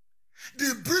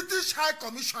 The British High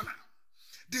Commissioner,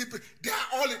 they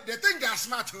think they are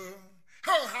smart.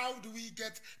 How do we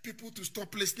get people to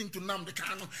stop listening to Nnamdi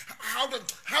Kanu?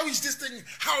 How is this thing?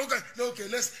 Okay,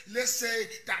 let's say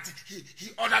that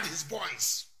he ordered his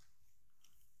boys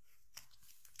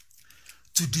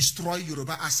to destroy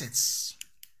Yoruba assets.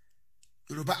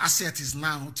 Yoruba asset is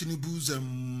now Tinubu's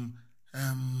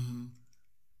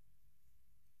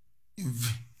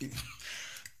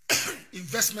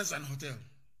investments and hotel.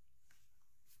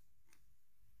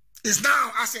 It's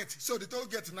now asset. So the toll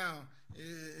gate now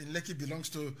in Lekki belongs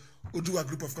to Udua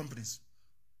group of companies.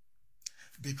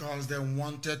 Because they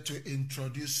wanted to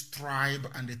introduce tribe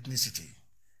and ethnicity.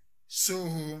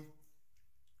 So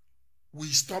we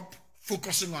stop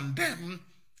focusing on them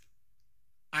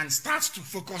and start to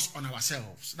focus on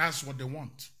ourselves. That's what they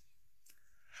want.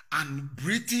 And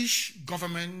British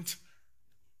government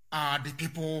are the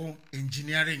people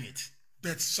engineering it.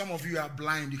 But some of you are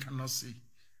blind, you cannot see.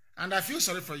 And I feel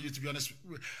sorry for you, to be honest.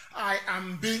 I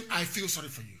feel sorry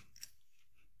for you.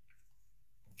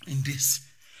 In this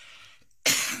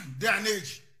day and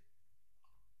age.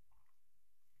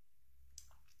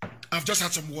 I've just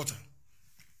had some water.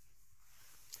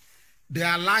 They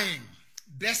are lying.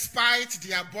 Despite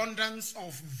the abundance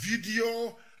of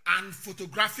video and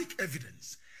photographic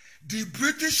evidence, the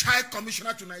British High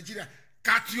Commissioner to Nigeria,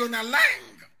 Katrina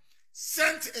Lang,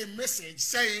 sent a message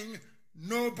saying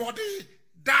nobody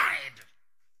died.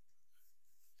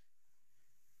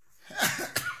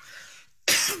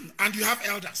 And you have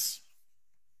elders.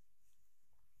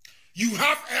 You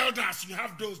have elders. You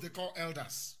have those they call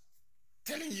elders.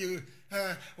 Telling you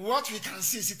what we can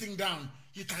see sitting down,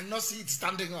 you cannot see it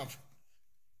standing up.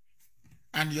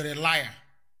 And you're a liar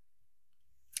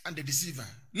and a deceiver.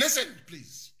 Listen,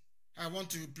 please. I want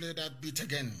to play that beat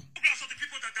again. Photographs of the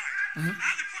people that died. I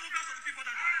have the photographs of the people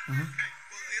that died. Okay.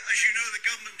 Well, as you know, the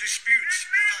government disputes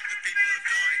the fact that people have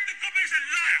died. The government is a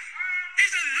liar.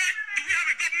 Is a lie. Do we have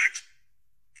a government?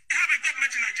 We have a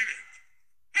government in Nigeria.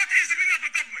 What is the meaning of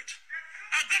a government?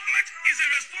 A government is a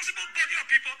responsible body of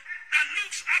people that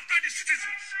looks after the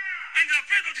citizens and they're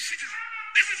afraid of the citizens.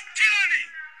 This is tyranny.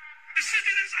 The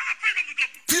citizens are afraid of the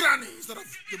government. Tyranny instead of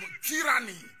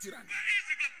tyranny. Tyranny. Where is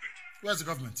the government? Where's the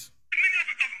government? The meaning of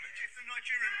a government. If the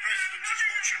Nigerian president is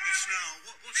watching this now,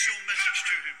 what's your message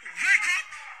to him? Wake up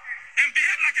and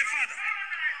behave like a father.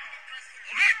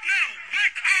 Right now,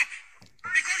 wake up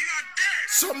because you are dead.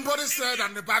 Somebody said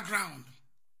on the background,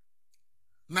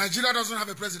 Nigeria doesn't have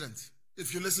a president,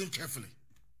 if you listen carefully.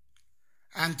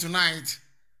 And tonight,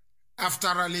 after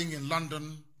rallying in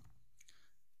London,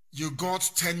 you got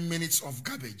 10 minutes of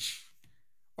garbage,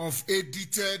 of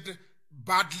edited,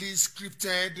 badly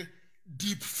scripted,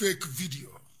 deep fake video.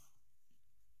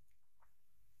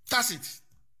 That's it.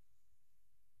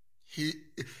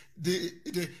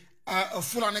 The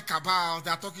Fulani cabal,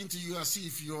 they're talking to you as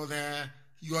if you're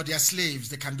their slaves.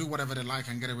 They can do whatever they like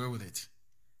and get away with it.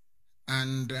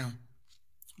 And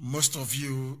most of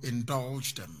you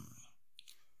indulge them.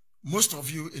 Most of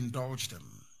you indulge them.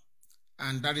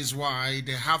 And that is why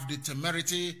they have the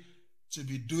temerity to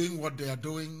be doing what they are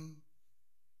doing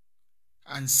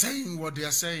and saying what they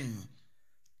are saying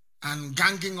and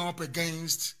ganging up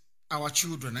against our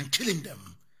children and killing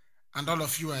them. And all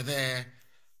of you are there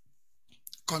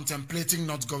contemplating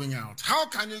not going out. How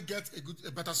can you get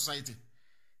a better society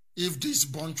if this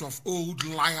bunch of old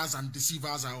liars and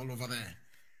deceivers are all over there?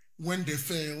 When they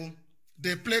fail,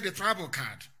 they play the tribal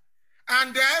card.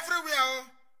 And they're everywhere.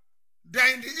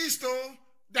 They're in the east,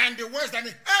 they're in the west, and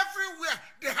everywhere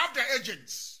they have their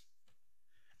agents.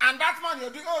 And that man,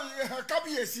 you're doing,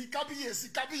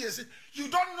 Kabiyesi. You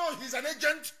don't know he's an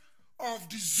agent of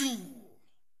the zoo,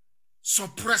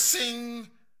 suppressing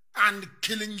and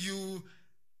killing you,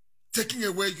 taking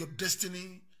away your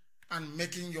destiny, and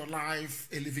making your life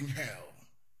a living hell.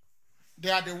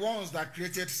 They are the ones that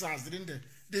created SARS, didn't they?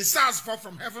 Did SARS fall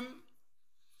from heaven?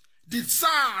 Did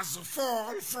SARS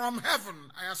fall from heaven?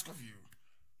 I ask of you.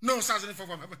 No, SARS didn't fall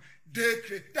from heaven.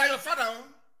 They are your father.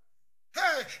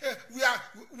 Hey,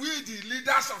 we the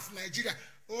leaders of Nigeria.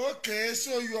 Okay,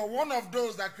 so you are one of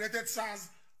those that created SARS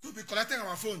to be collecting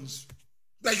our phones.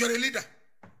 But you're a leader.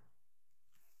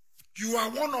 You are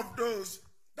one of those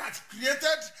that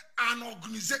created an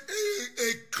organization,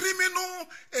 a criminal,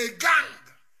 a gang.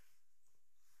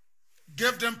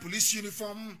 Gave them police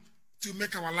uniform to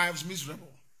make our lives miserable.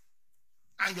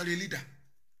 And you're a leader.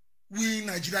 We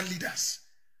Nigerian leaders.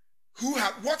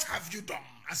 What have you done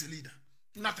as a leader?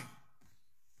 Nothing.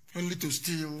 Only to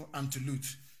steal and to loot.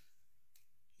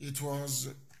 It was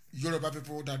Yoruba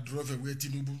people that drove away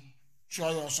Tinubu.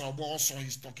 Also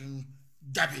he's talking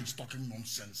garbage, talking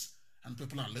nonsense. And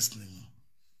people are listening.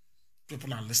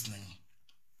 People are listening.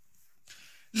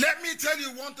 Let me tell you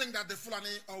one thing that the Fulani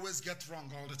always get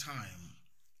wrong all the time.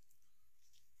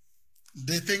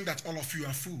 They think that all of you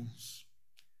are fools.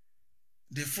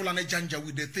 The Fulani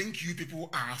Janjaweed, they think you people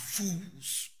are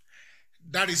fools.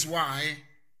 That is why,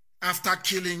 after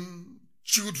killing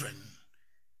children,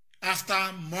 after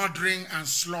murdering and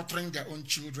slaughtering their own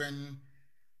children,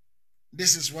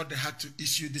 this is what they had to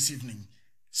issue this evening.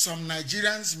 Some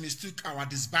Nigerians mistook our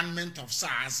disbandment of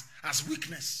SARS as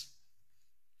weakness.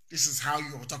 This is how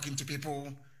you are talking to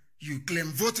people you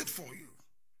claim voted for you.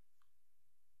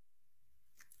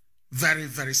 Very,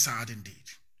 very sad indeed.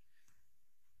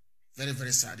 Very,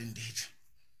 very sad indeed.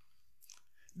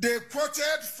 They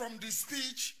quoted from the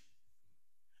speech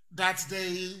that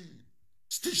they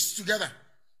stitched together.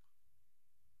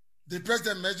 The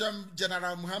President Major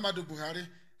General Muhammadu Buhari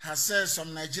has said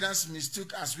some Nigerians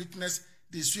mistook as weakness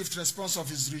the swift response of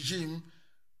his regime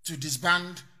to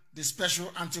disband the Special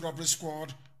Anti-Robbery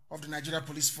Squad of the Nigeria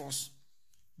Police Force.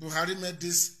 Buhari made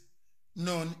this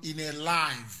known in a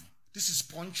live, this is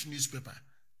Punch newspaper,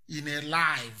 in a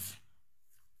live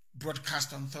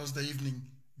broadcast on Thursday evening.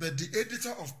 But the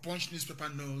editor of Punch newspaper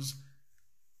knows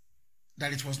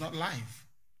that it was not live.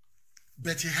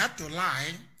 But he had to lie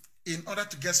in order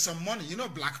to get some money. You know,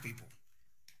 black people.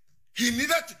 He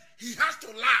has to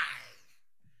lie.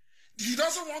 He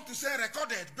doesn't want to say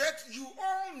recorded, but you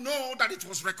all know that it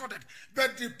was recorded.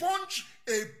 But the Punch,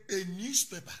 a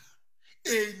newspaper,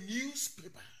 a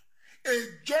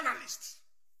journalist,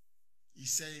 is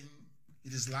saying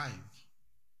it is live.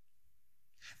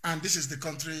 And this is the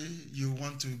country you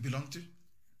want to belong to?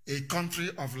 A country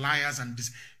of liars and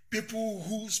people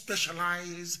who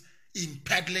specialize in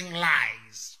peddling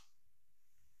lies.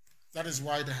 That is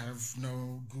why they have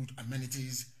no good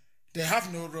amenities, they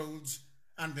have no roads,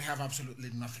 and they have absolutely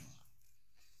nothing.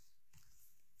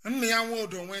 And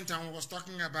Nyawodo went and was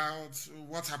talking about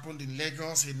what happened in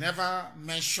Lagos. He never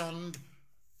mentioned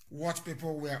what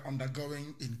people were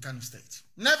undergoing in Kanu State.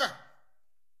 Never.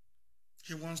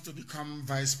 He wants to become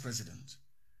vice president.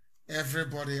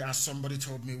 Everybody, as somebody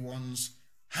told me once,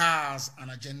 has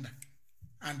an agenda.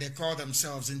 And they call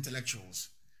themselves intellectuals.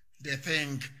 They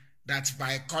think that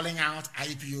by calling out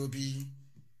IPOB,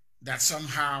 that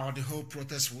somehow the whole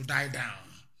protest will die down.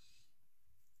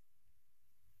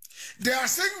 They are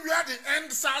saying where the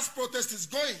end SARS protest is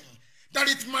going, that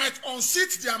it might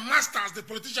unseat their masters, the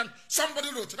politician. Somebody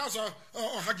wrote, that's what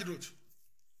Hagi wrote.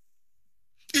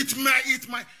 It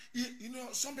might,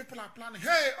 some people are planning,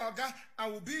 hey, Oga, I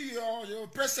will be your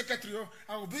press secretary,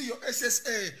 I will be your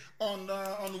SSA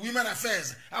on women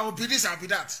affairs, I will be this, I'll be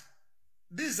that.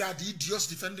 These are the idiots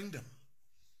defending them.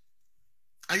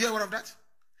 Are you aware of that?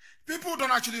 People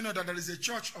don't actually know that there is a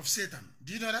church of Satan.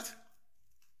 Do you know that?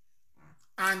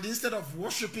 And instead of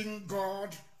worshiping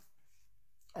God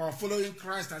or following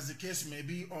Christ, as the case may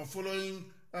be, or following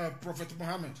Prophet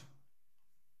Muhammad,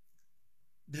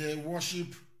 they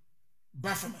worship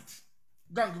Baphomet.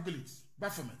 Go and Google it.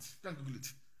 Baphomet. Go and Google it.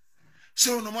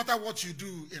 So no matter what you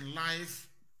do in life,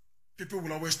 people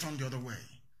will always turn the other way.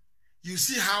 You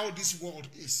see how this world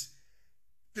is.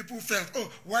 People felt,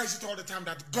 oh, why is it all the time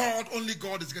that only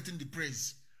God is getting the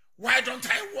praise? Why don't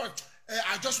I want?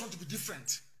 I just want to be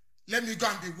different. Let me go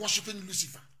and be worshiping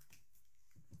Lucifer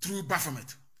through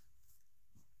Baphomet.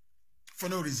 For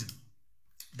no reason.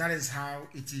 That is how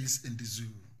it is in the zoo.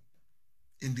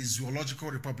 In the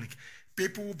zoological republic.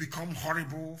 People become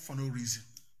horrible for no reason.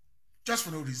 Just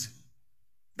for no reason.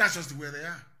 That's just the way they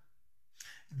are.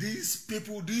 These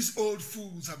people, these old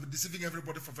fools have been deceiving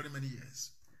everybody for very many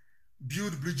years.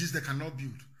 Build bridges they cannot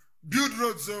build. Build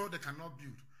roads, though, they cannot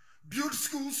build. Build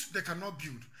schools, they cannot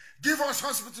build. Give us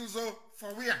hospitals, though,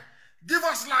 for where? Give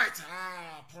us light.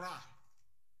 Pura.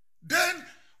 Then,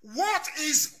 what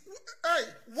is,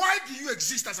 why do you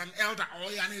exist as an elder or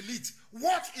an elite?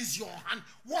 What is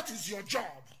your job?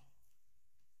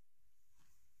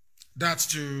 That's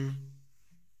too,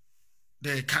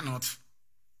 they cannot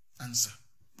answer.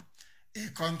 A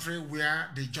country where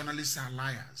the journalists are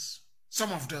liars.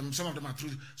 Some of them are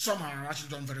true. Some are actually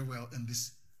done very well in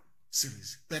this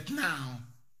series. But now,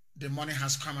 the money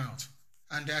has come out,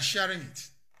 and they are sharing it.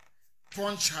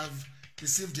 Punch have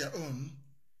received their own.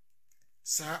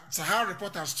 Sahara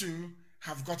reporters too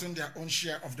have gotten their own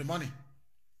share of the money.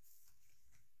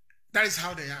 That is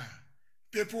how they are.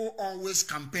 People always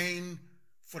campaign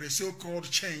for a so-called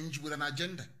change with an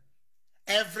agenda.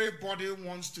 Everybody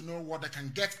wants to know what they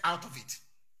can get out of it.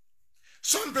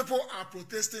 Some people are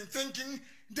protesting, thinking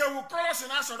they will call us in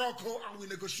Asaroko and we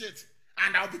negotiate,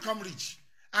 and I'll become rich.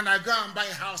 And I go and buy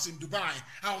a house in Dubai.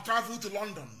 I'll travel to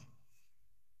London.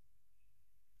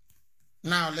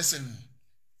 Now listen.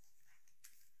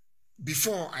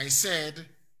 Before I said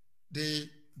the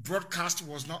broadcast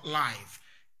was not live.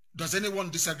 Does anyone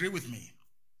disagree with me?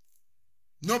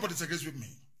 Nobody disagrees with me.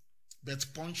 But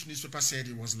Punch newspaper said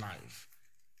it was live.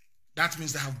 That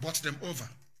means they have bought them over.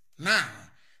 Now,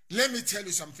 let me tell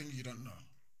you something you don't know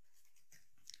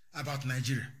about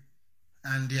Nigeria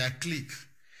and their clique,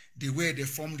 the way they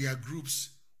form their groups,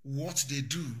 what they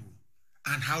do,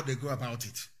 and how they go about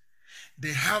it.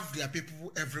 They have their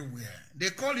people everywhere. They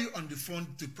call you on the phone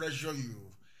to pressure you,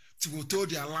 to toe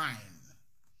their line.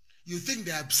 You think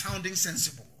they are sounding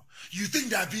sensible. You think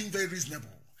they are being very reasonable,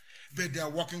 but they are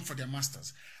working for their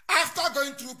masters. After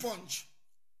going through Punch,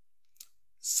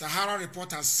 Sahara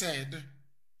reporters said,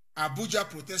 Abuja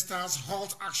protesters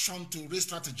halt action to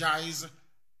re-strategize,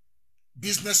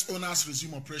 business owners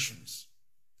resume operations.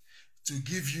 To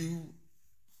give you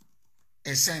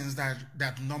a sense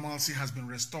that normalcy has been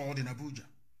restored in Abuja,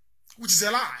 which is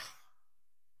a lie.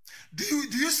 Do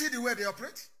you see the way they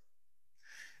operate?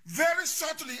 Very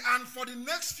subtly, and for the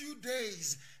next few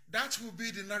days, that will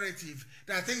be the narrative,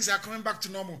 that things are coming back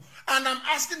to normal. And I'm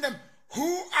asking them,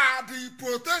 who are the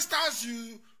protesters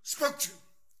you spoke to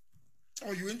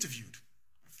or you interviewed?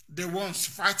 The ones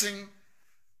fighting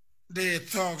the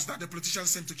thugs that the politicians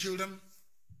sent to kill them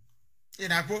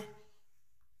in Agbo?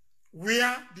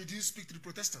 Where did you speak to the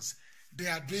protesters? They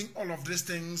are doing all of these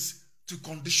things to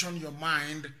condition your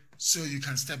mind so you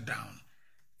can step down.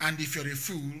 And if you're a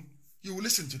fool, you will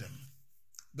listen to them.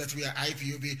 But we are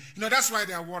IPOB. That's why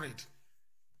they are worried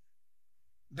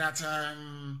that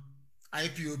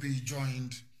IPOB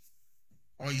joined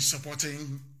or is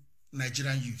supporting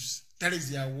Nigerian youths. That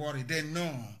is their worry. They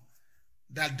know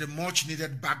that the much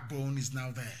needed backbone is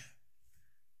now there.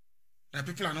 That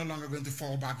people are no longer going to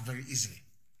fall back very easily.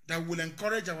 That will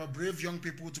encourage our brave young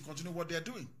people to continue what they're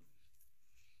doing.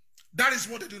 That is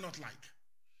what they do not like.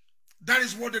 That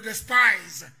is what they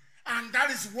despise. And that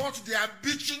is what they are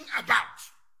bitching about.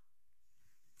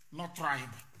 Not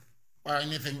tribe or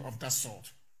anything of that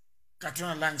sort.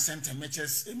 Katrina Lang sent a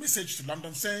message to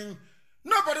London saying,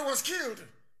 nobody was killed.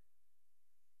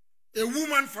 A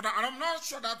woman for that, and I'm not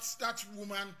sure that that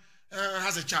woman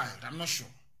has a child. I'm not sure,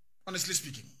 honestly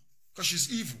speaking, because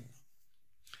she's evil.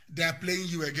 They are playing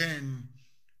you again.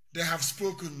 They have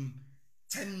spoken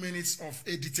 10 minutes of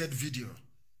edited video.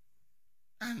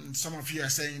 And some of you are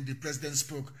saying the president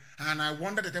spoke. And I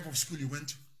wonder the type of school you went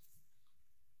to.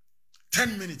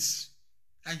 10 minutes.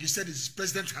 And you said the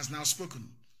president has now spoken.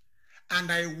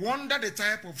 And I wonder the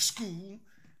type of school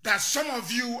that some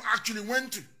of you actually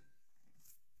went to.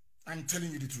 I'm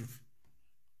telling you the truth.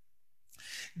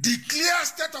 Declare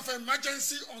state of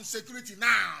emergency on security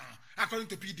now, according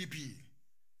to PDP.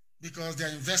 Because their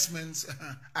investments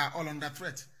are all under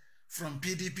threat. From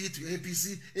PDP to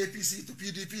APC, APC to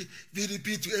PDP,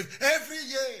 PDP to every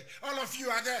year, all of you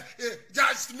are there,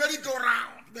 just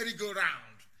merry-go-round.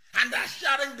 And they're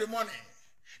sharing the money.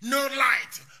 No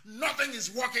light, nothing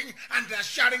is working, and they're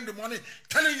sharing the money,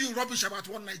 telling you rubbish about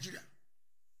one Nigeria.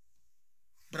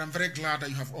 But I'm very glad that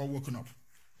you have all woken up.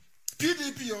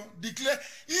 PDP declare,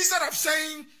 instead of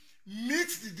saying meet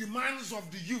the demands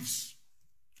of the youths,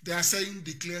 they are saying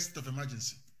declare state of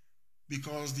emergency.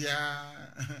 Because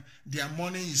their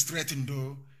money is threatened,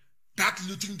 though. That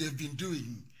looting they've been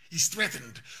doing is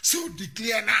threatened. So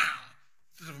declare now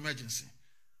state of emergency.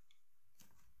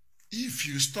 If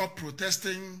you stop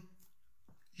protesting,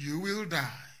 you will die.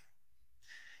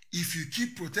 If you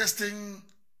keep protesting,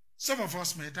 some of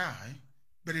us may die,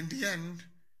 but in the end,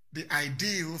 the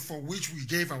ideal for which we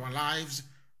gave our lives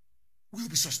will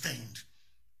be sustained,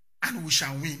 and we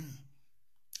shall win.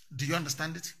 Do you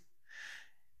understand it?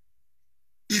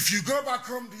 If you go back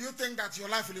home, do you think that your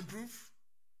life will improve?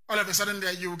 All of a sudden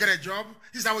you will get a job?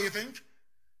 Is that what you think?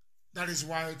 That is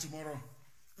why tomorrow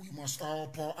we must all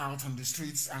pour out on the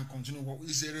streets and continue what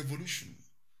is a revolution.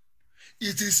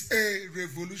 It is a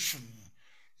revolution.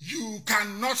 You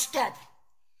cannot stop.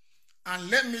 And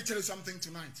let me tell you something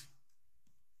tonight.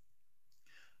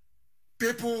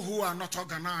 People who are not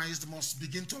organized must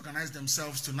begin to organize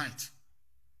themselves tonight.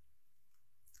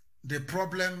 The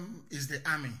problem is the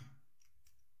army.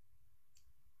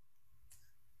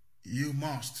 You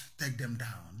must take them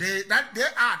down. They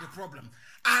are the problem.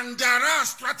 And there are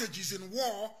strategies in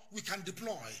war we can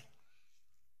deploy.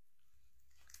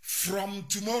 From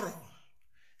tomorrow,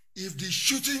 if the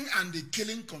shooting and the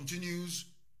killing continues,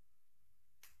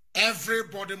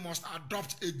 everybody must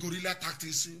adopt a guerrilla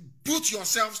tactics. Put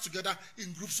yourselves together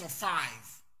in groups of 5.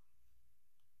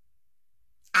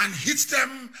 And hit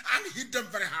them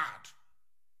very hard.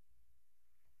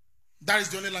 That is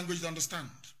the only language they understand.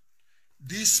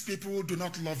 These people do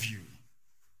not love you.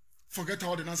 Forget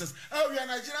all the nonsense. Oh, we are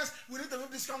Nigerians. We need to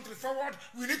move this country forward.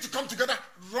 We need to come together.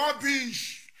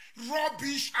 Rubbish.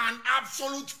 Rubbish and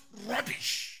absolute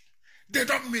rubbish. They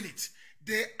don't mean it.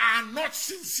 They are not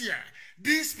sincere.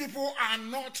 These people are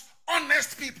not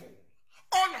honest people.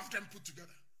 All of them put together.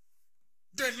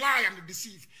 They lie and they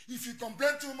deceive. If you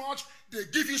complain too much, they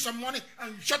give you some money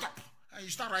and you shut up. And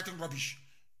you start writing rubbish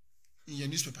in your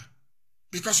newspaper.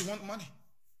 Because you want money.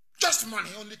 Just money,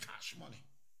 only cash money.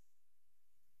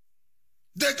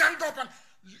 They gang up and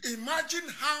imagine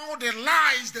how the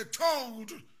lies they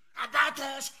told about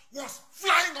us was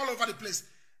flying all over the place.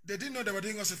 They didn't know they were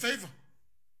doing us a favor.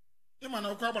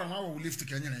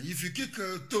 If you kick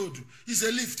a toad, it's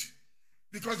a lift.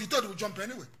 Because the toad will jump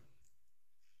anyway.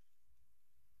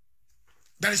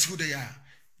 That is who they are.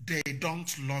 They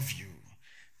don't love you.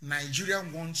 Nigeria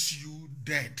wants you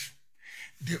dead.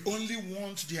 They only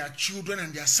want their children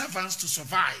and their servants to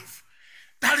survive.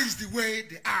 That is the way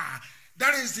they are.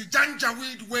 That is the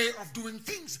Janjaweed way of doing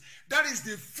things. That is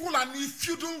the Fulani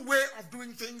feudal way of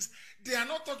doing things. They are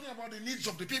not talking about the needs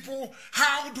of the people.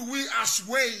 How do we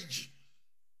assuage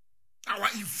our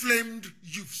inflamed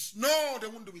youths? No, they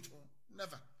won't do it.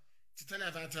 Never. To tell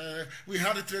you that we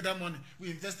had a trader money.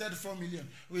 We invested 4 million.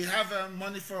 We have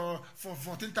money for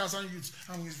 14,000 youths.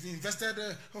 And we invested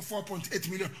 4.8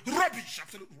 million. Rubbish.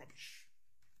 Absolute rubbish.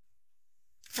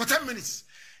 For 10 minutes.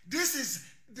 This is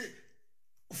the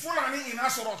Fulani in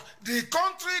Asorok. The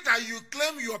country that you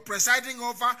claim you are presiding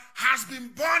over has been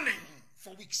burning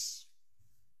for weeks.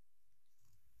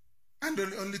 And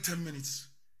only 10 minutes.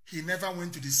 He never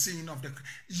went to the scene of the...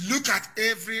 Look at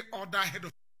every other head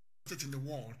of state in the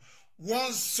world.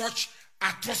 Once such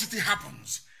atrocity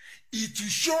happens, To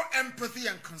show empathy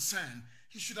and concern,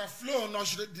 he should have flown, or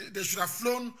they should have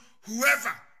flown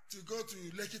whoever to go to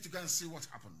Lekki to go and see what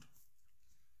happened.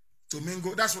 To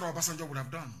mingle, that's what Obasanjo would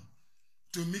have done.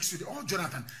 To mix with, or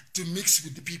Jonathan, to mix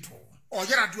with the people. Or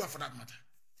Yaradua for that matter.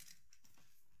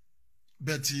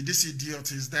 But this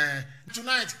idiot is there.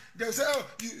 Tonight, they'll say, oh,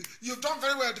 you've done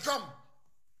very well to come.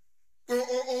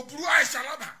 Oh, Bru Aisha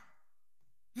Laba.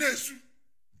 Nesu.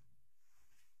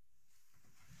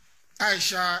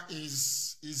 Aisha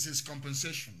is his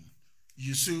compensation.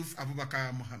 Yusuf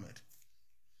Abubakar Muhammad.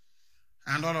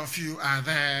 And all of you are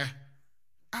there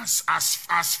as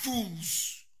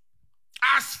fools.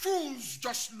 As fools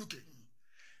just looking.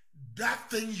 That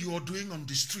thing you're doing on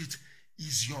the street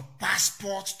is your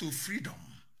passport to freedom.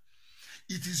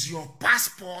 It is your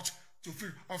passport to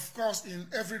freedom. Of course, in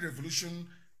every revolution,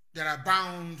 there are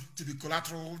bound to be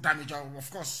collateral damage,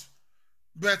 of course.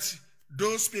 But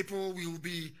those people will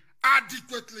be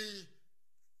adequately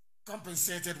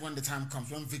compensated when the time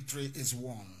comes, when victory is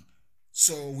won.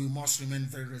 So we must remain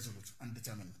very resolute and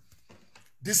determined.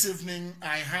 This evening,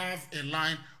 I have a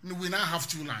line. We now have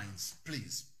 2 lines,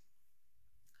 please.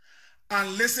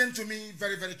 And listen to me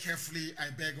very, very carefully,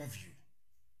 I beg of you.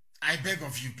 I beg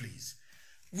of you, please.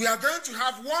 We are going to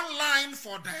have 1 line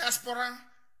for diaspora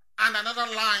and another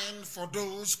line for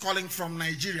those calling from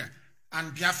Nigeria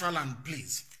and Biafra land,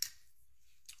 please.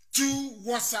 2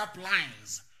 WhatsApp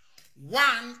lines.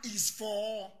 One is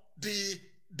for the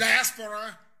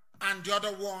diaspora and the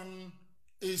other one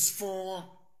is for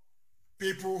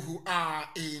people who are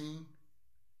in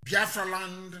Biafra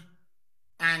land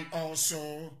and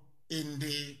also in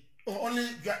the, only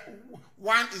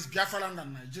one is Biafra land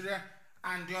and Nigeria,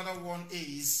 and the other one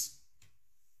is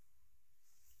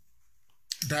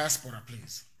diaspora,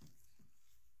 please.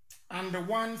 And the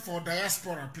one for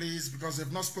diaspora, please, because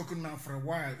they've not spoken now for a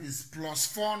while, is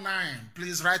 +49.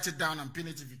 Please write it down and pin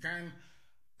it if you can.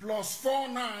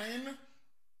 +49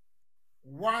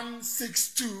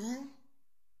 162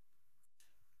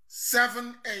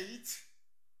 78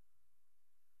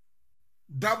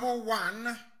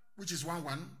 11, which is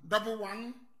 11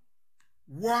 11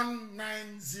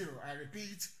 190. I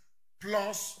repeat,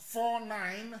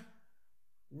 +49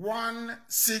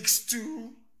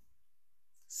 162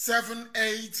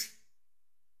 78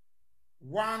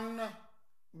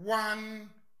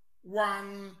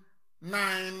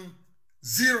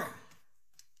 1190.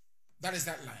 That is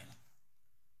that line.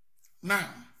 Now,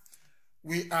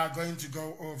 we are going to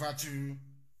go over to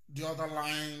the other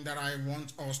line that I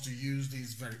want us to use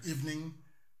this very evening.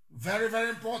 Very, very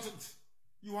important.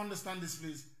 You understand this,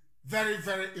 please? Very,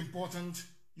 very important.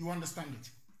 You understand it.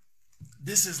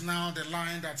 This is now the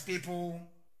line that people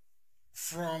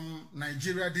from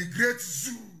Nigeria, the great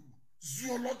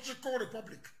zoological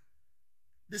republic,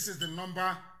 this is the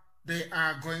number they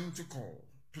are going to call,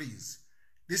 please.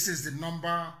 This is the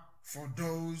number for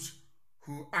those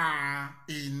who are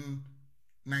in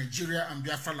Nigeria and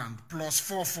Biafra land.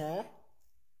 +44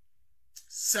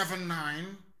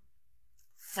 79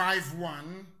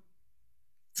 51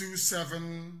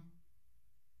 27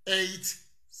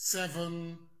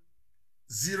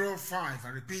 8705. I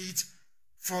repeat,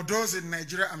 for those in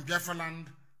Nigeria and Biafra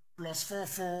land,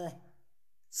 +44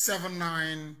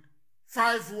 79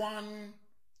 51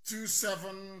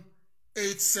 27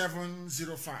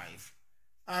 8705.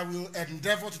 I will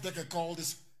endeavor to take a call.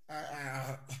 This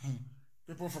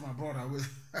people from abroad are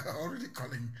already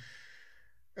calling.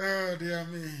 Oh dear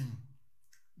me.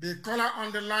 The caller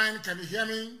on the line, can you hear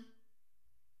me?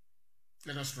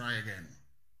 Let us try again.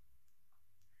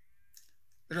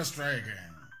 Let us try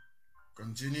again.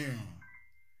 Continue.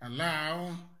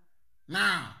 Allow.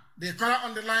 Now, the caller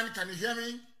on the line, can you hear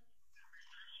me?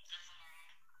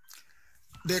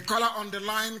 The caller on the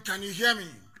line, can you hear me?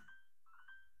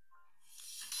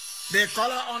 The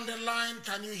caller on the line,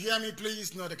 can you hear me,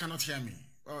 please? No, they cannot hear me.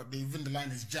 Oh, even the line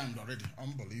is jammed already.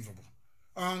 Unbelievable.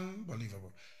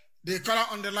 Unbelievable. The caller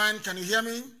on the line, can you hear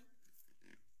me?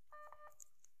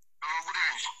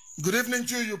 Hello, good evening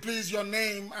to you, please. Your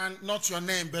name and not your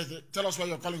name, but tell us where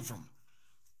you're calling from. I'm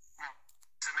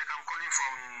calling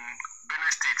from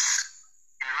Benue State,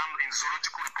 in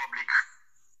Zoological Republic.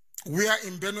 Where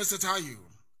in Benue State are you?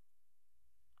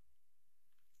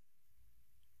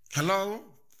 Hello?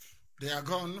 They are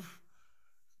gone.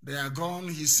 They are gone.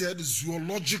 He said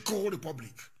Zoological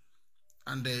Republic.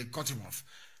 And they cut him off.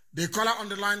 The caller on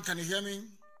the line, can you hear me?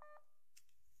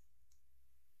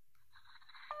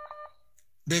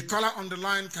 The caller on the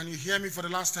line, can you hear me for the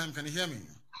last time? Can you hear me?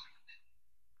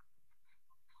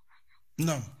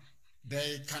 No,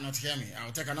 they cannot hear me.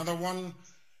 I'll take another one.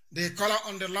 The caller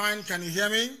on the line, can you hear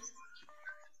me?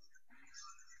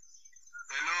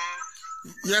 Hello?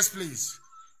 Yes, please.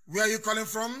 Where are you calling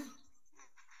from? I'm calling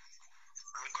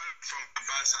from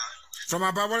Abasa. From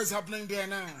Aba, what is happening there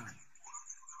now?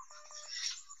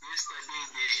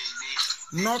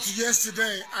 Yesterday, Not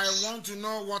yesterday. I want to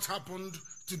know what happened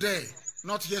today.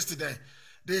 Not yesterday.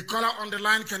 The caller on the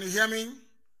line, can you hear me? Good evening,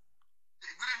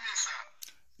 sir.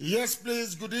 Yes,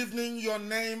 please. Good evening. Your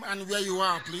name and where you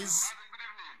are, please.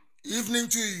 Good evening. Evening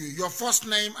to you. Your first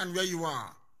name and where you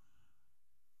are.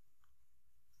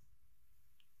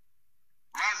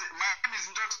 Mazi, my name is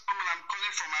Nnamdi. I'm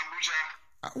calling from Abuja.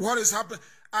 What is happening?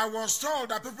 I was told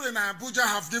that people in Abuja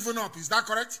have given up. Is that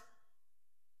correct?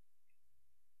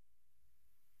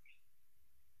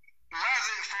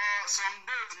 Mazi, for some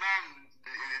days now,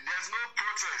 there's no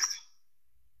protest.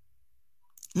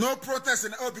 No protest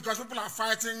in because people are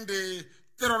fighting the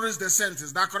terrorists they sent.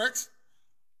 Is that correct?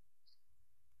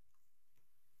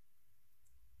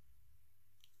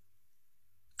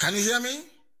 Can you hear me?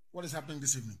 What is happening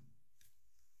this evening?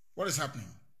 What is happening?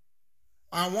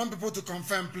 I want people to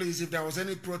confirm, please, if there was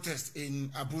any protest in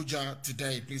Abuja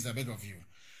today. Please, I beg of you.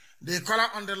 The caller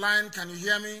on the line, can you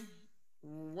hear me?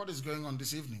 What is going on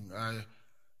this evening?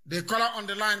 The caller on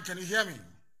the line, can you hear me?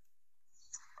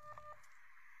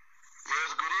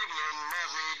 Yes, good evening,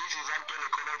 Mazi. This is Anthony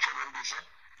calling from MBC.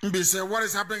 Mbise, what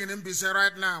is happening in Mbise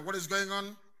right now? What is going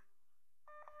on?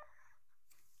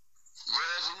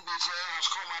 Yes, MBC has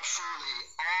come out fully.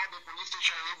 All the police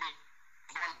stations will be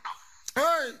burned down.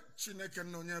 Hey, Chineke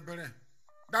no nyebere.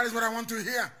 That is what I want to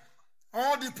hear.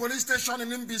 All the police station in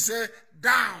Mbise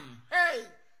down. Hey,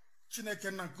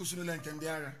 Chineke na kusunule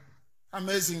nkendiara.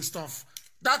 Amazing stuff.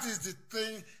 That is the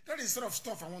thing. That is sort of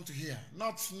stuff I want to hear.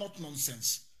 Not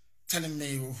nonsense. Telling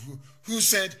me who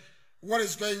said what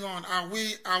is going on. Are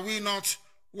we not?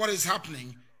 What is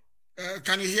happening?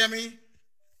 Can you hear me?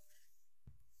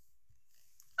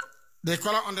 The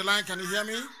caller on the line, can you hear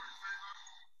me?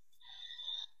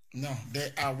 No,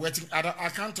 they are waiting. I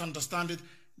can't understand it.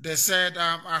 They said,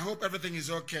 I hope everything is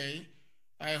okay.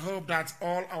 I hope that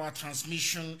all our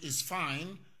transmission is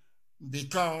fine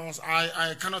because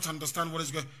I cannot understand what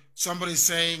is going on. Somebody is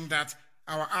saying that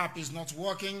our app is not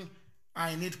working.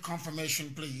 I need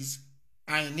confirmation, please.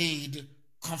 I need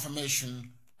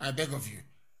confirmation. I beg of you.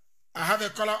 I have a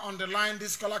caller on the line.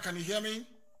 This caller, can you hear me? Yes,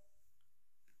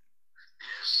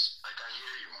 I can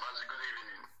hear you. Mazi, good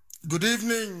evening. Good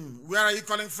evening. Where are you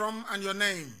calling from and your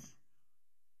name?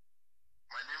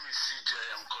 My name is CJ.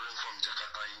 I'm calling from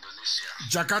Jakarta, Indonesia.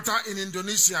 Jakarta in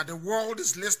Indonesia. The world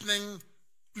is listening.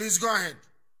 Please go ahead.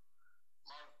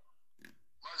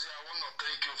 Mazi, I want to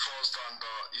thank you first, and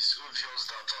it's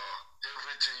obvious that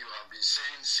everything you have been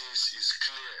saying since is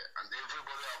clear, and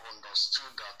everybody have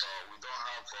understood that we don't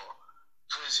have a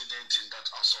president in that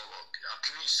assault. At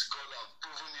least God has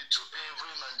proven it to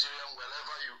every Nigerian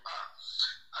wherever you are.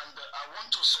 And I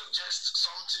want to suggest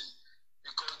something,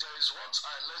 because there is what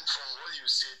I learned from what you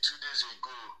said 2 days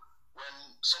ago, when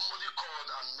somebody called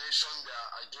and mentioned they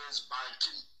are against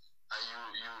banking, and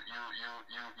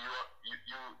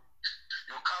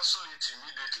you cancel it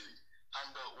immediately.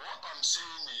 And what I'm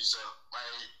saying is, my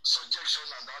suggestion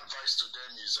and advice to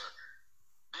them is,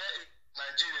 there in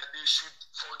Nigeria, they should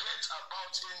forget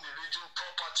about individual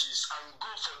properties and go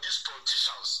for these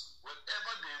politicians.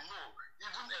 Whatever they know,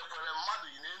 even if they're mad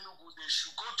in Enugu, they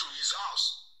should go to his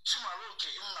house.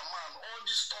 Chimaroke, Innaman, all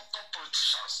these top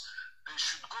politicians, they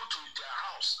should go to their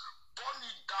house, burn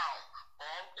it down,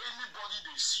 or anybody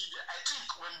they see there. I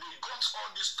think when they got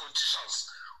all these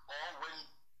politicians, or when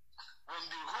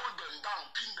they hold them down,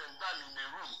 pin them down in a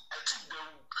room, I think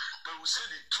they will say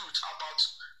the truth about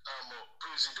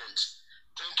president.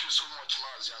 Thank you so much,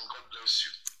 Mazi, and God bless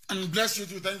you. And bless you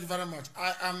too. Thank you very much.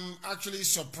 I am actually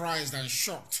surprised and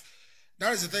shocked.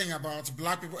 That is the thing about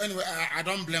black people. Anyway, I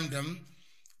don't blame them.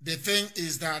 The thing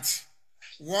is that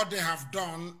what they have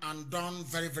done, and done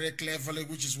very, very cleverly,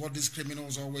 which is what these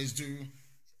criminals always do,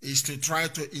 is to try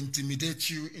to intimidate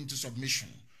you into submission.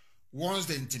 Once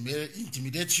they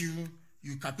intimidate you,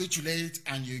 you capitulate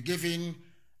and you give in,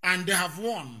 and they have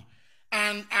won.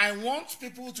 And I want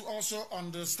people to also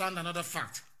understand another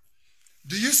fact.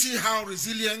 Do you see how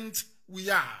resilient we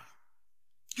are?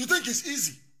 You think it's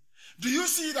easy? Do you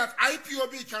see that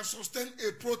IPOB can sustain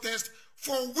a protest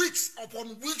for weeks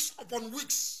upon weeks upon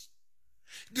weeks?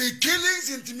 The killings,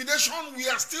 intimidation, we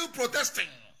are still protesting.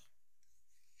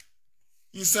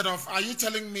 Instead of, are you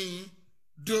telling me,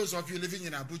 those of you living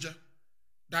in Abuja,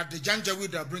 that the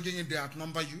Janjaweed they are bringing in, they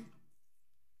outnumber you?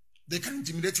 They can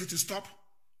intimidate you to stop?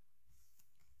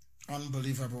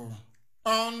 Unbelievable.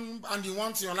 And you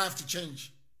want your life to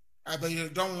change, but you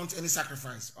don't want any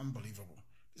sacrifice. Unbelievable.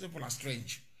 These people are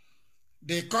strange.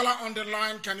 The caller on the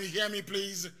line, can you hear me,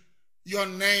 please? your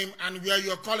name and where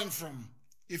you're calling from,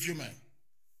 if you may.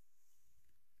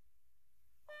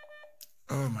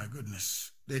 Oh my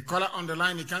goodness. The caller on the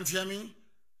line, you can't hear me?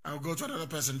 I'll go to another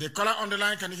person. The caller on the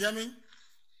line, can you hear me?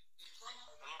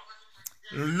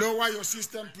 Lower your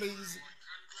system, please.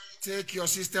 Take your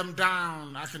system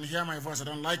down. I can hear my voice. I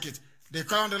don't like it. The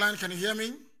caller on the line, can you hear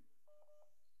me?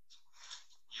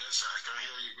 Yes, sir. I can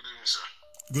hear you. Good evening, sir.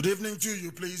 Good evening to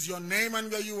you, please. Your name and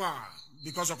where you are,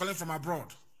 because you're calling from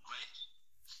abroad.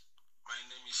 My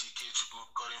name is Ike,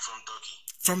 calling from Turkey.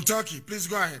 From Turkey. Please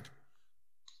go ahead.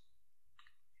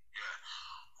 Yeah.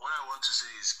 What I want to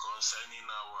say is concerning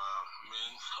our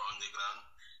men on the ground.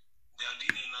 They are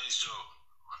doing a nice job.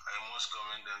 I must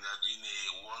commend them. They are doing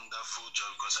a wonderful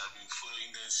job because I've been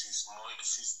following them since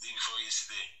day before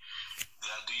yesterday.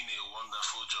 They are doing a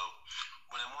wonderful job.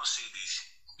 But I must say this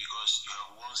because you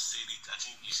have once said it. I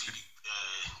think you said it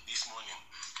this morning.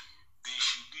 They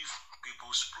should leave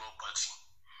people's property.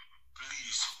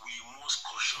 Please, we must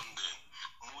caution them.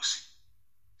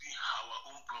 Mostly our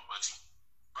own property.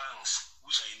 Banks,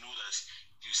 which I know that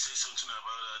you said something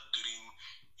about that during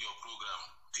your program.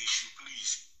 They should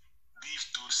please leave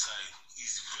those sides.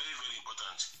 It's very, very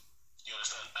important. You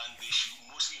understand? And they should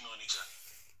mostly know nature.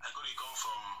 I got a call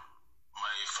from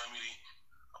my family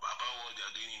about what they are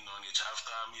doing in nature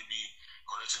after maybe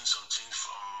collecting some things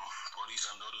from police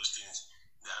and all those things.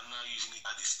 They are now using it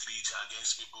at the street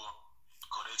against people,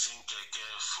 collecting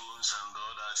phones and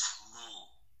all that.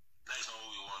 No, that is not what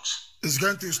we want. It's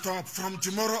going to stop. From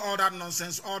tomorrow, all that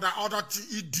nonsense, all that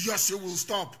idiocy will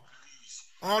stop.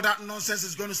 All that nonsense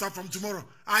is going to stop from tomorrow.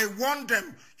 I warn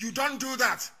them. You don't do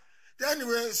that.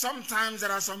 Anyway, sometimes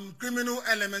there are some criminal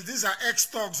elements. These are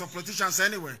ex-thugs of politicians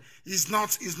anyway. It's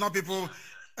not people...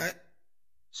 So a lot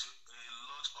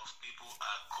of people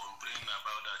are complaining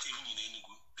about that. Even in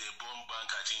Enugu, they bomb bank,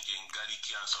 I think, in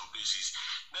Gariki and some places.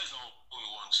 That's not what we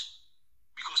want.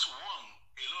 Because one,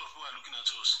 a lot of people are looking at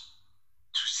us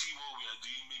to see what we are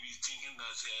doing, maybe thinking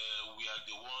that we are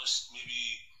the ones,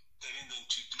 maybe telling them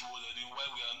to do what they're doing, why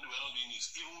we are not doing this.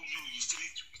 Even you still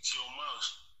with your mouth.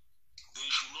 They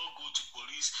should not go to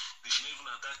police. They should not even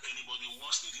attack anybody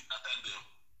once they didn't attack them.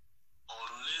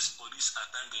 Unless police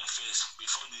attack them first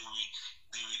before they will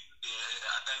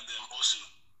attack them also,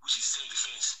 which is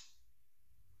self-defense.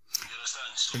 You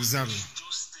understand? So exactly. We should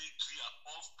just stay clear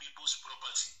of people's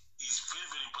property. It's very,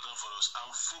 very important for us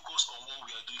and focus on what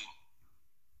we are doing.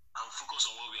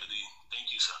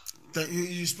 Thank you, sir.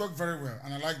 You spoke very well,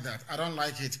 and I like that. I don't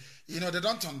like it. You know, they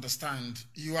don't understand.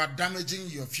 You are damaging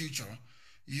your future.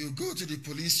 You go to the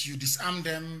police, you disarm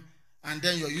them, and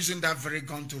then you're using that very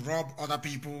gun to rob other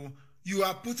people. You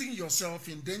are putting yourself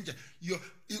in danger.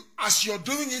 As you're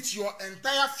doing it, your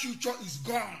entire future is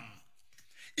gone.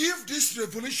 If this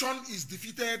revolution is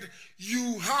defeated,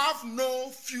 you have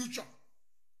no future.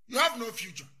 You have no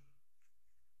future.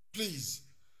 Please.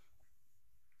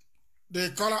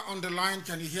 The caller on the line,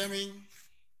 can you hear me?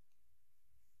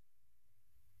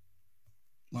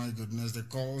 My goodness, the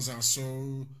calls are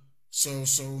so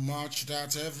much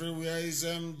that everywhere is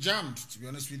jammed, to be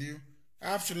honest with you.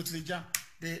 Absolutely jammed.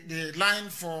 The line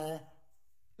for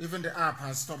even the app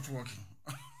has stopped working.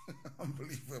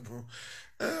 Unbelievable.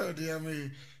 Oh, dear me.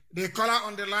 The caller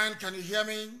on the line, can you hear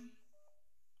me?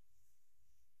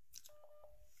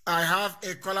 I have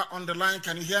a caller on the line.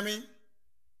 Can you hear me?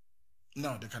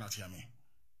 No, they cannot hear me.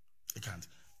 They can't.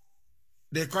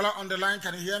 The caller on the line,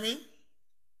 can you hear me?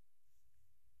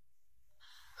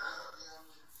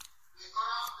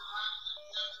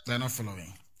 They're not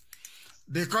following.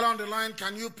 The caller on the line,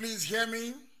 can you please hear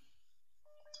me?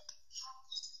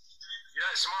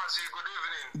 Yes, Mazi, good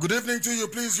evening. Good evening to you.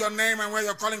 Please, your name and where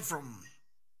you're calling from.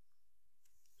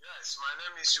 Yes, my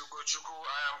name is Ugochukwu.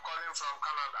 I am calling from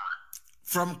Canada.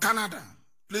 From Canada.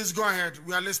 Please go ahead.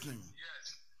 We are listening.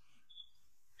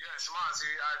 Yes, Mazi,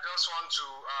 I just want to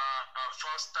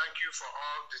first thank you for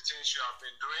all the things you have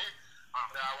been doing.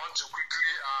 And I want to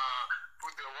quickly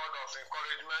put a word of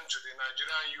encouragement to the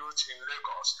Nigerian youth in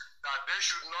Lagos that they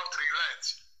should not relent.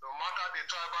 No matter the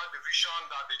tribal division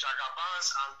that the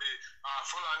Jagabans and the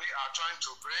Fulani are trying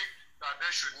to break, that they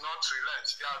should not relent.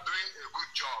 They are doing a good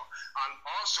job. And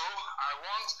also, I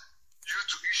want you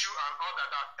to issue an order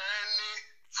that any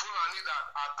Fulani that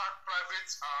attack private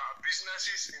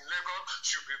businesses in Lagos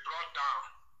should be brought down.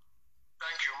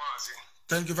 Thank you, Mazi.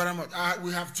 Thank you very much.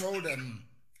 We have told them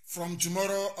from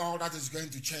tomorrow all that is going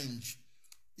to change.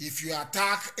 If you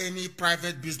attack any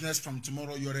private business from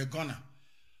tomorrow, you're a gunner.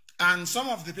 And some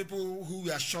of the people who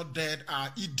were shot dead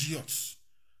are idiots,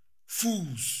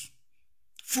 fools,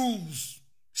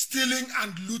 stealing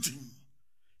and looting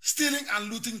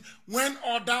when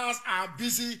others are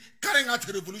busy carrying out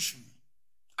a revolution.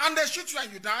 And they shoot you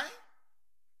and you die?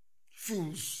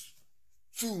 Fools.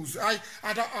 Fools.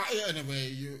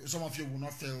 Anyway, some of you will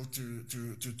not fail to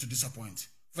disappoint.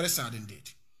 Very sad indeed.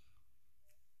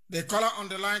 The caller on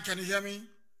the line, can you hear me?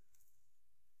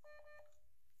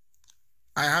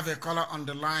 I have a caller on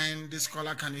the line. This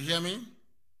caller, can you hear me?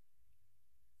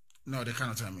 No, they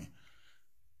cannot hear me.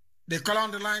 The caller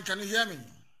on the line, can you hear me? Hello,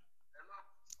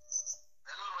 I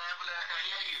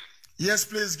hear you. Yes,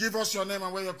 please give us your name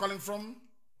and where you're calling from. My name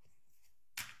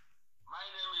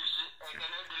is Kennedy.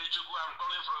 I'm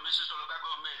calling from Mrs. Local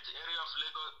Government, area of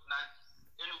Lagos,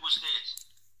 Enugu State.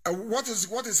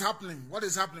 What is happening? What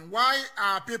is happening? Why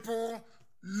are people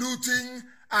looting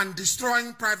and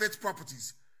destroying private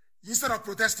properties instead of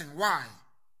protesting? Why?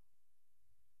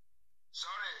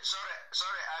 Sorry.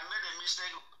 I made a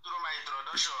mistake through my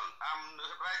introduction. I'm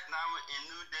right now in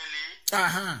New Delhi.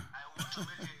 I want to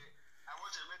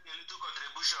make a little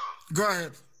contribution. Go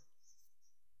ahead.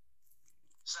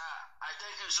 Sir, I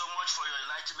thank you so much for your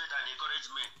enlightenment and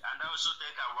encouragement, and I also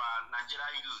thank our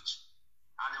Nigerian youth.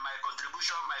 And my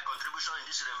contribution in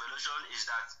this revolution is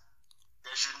that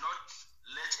they should not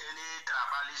let any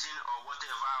tribalism or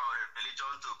whatever or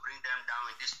religion to bring them down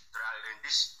in this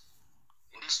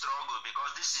struggle,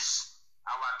 because this is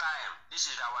our time. This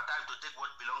is our time to take what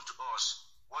belongs to us,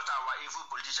 what our evil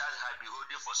politicians have been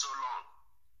holding for so long.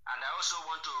 And I also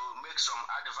want to make some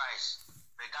advice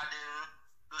regarding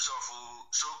those of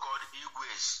so-called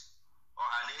Igwes or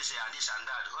Hanese and this and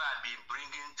that who have been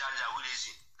bringing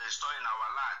Janjaweedism, destroying our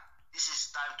land. This is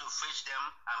time to fetch them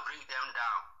and bring them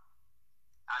down.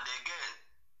 And again,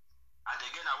 I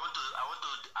want to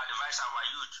advise our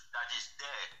youth that is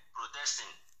there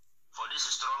protesting for this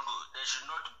struggle. They should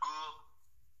not go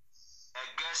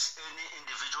against any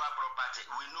individual property.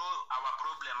 We know our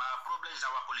problem. Our problem is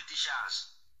our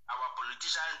politicians. Our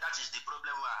politicians, that is the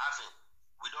problem we are having.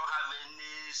 We don't have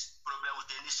any problem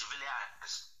with any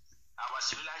civilians. Our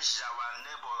civilians is our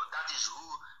neighbor. That is who,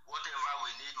 whatever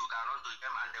we need, we can run to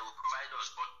them and they will provide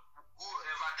us. But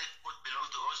whoever takes what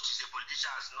belongs to us is the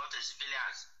politicians, not the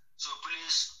civilians. So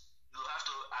please, you have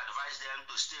to advise them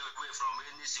to stay away from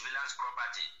any civilians'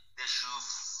 property. They should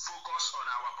focus on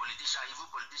our politicians, evil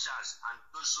politicians, and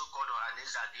those so-called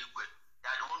Ohanese and Igwe.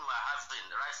 They are the ones who are having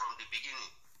right from the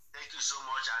beginning. Thank you so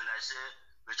much, and I say,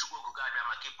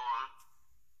 keep on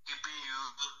keeping you,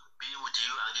 being with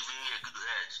you, and giving you a good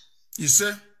head. You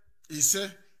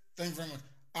say, thank you very much.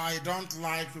 I don't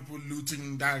like people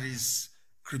looting. That is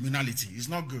criminality. It's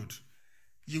not good.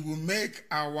 You will make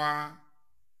our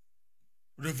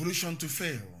revolution to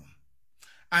fail.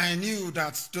 I knew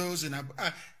that those in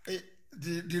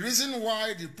the reason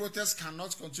why the protest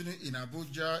cannot continue in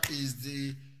Abuja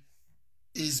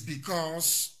is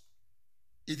because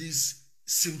it is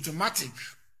symptomatic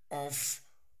of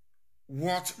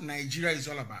what Nigeria is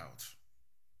all about.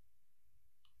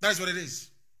 That's what it is.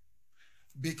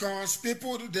 Because they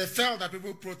felt that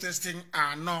people protesting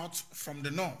are not from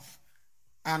the north.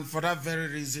 And for that very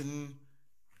reason,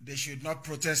 they should not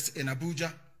protest in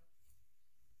Abuja.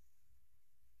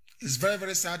 It's very,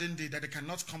 very sad indeed that they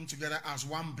cannot come together as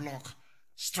one bloc,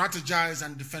 strategize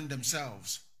and defend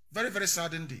themselves. Very, very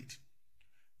sad indeed.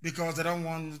 Because they don't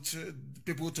want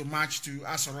people to march to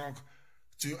Asorok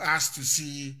to ask to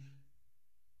see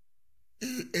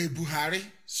a Buhari,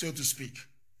 so to speak.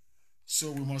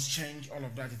 So we must change all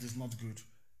of that. It is not good.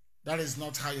 That is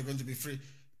not how you're going to be free.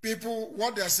 People,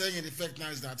 what they're saying in effect now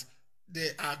is that they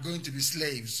are going to be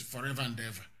slaves forever and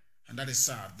ever. And that is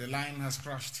sad. The line has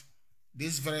crashed.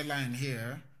 This very line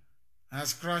here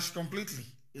has crashed completely.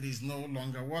 It is no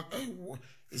longer working.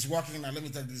 It's working now. Let me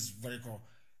take this very call.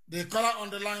 The caller on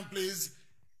the line, please.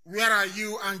 Where are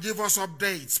you? And give us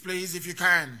updates, please, if you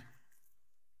can.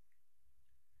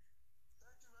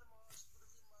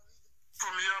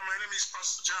 From here, my name is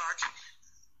Pastor Jack.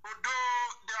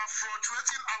 Although they are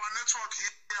fluctuating our network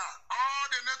here, all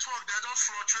the network, they are just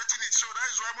fluctuating it. So that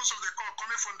is why most of the call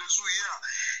coming from the zoo here,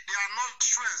 they are not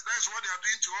stressed. That is what they are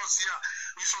doing to us here.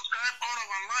 We subscribe all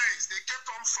our lines. They kept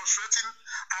on frustrating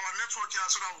our network here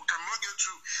so that we cannot get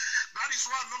through. That is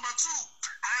one. Number two,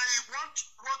 I want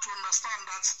to understand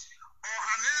that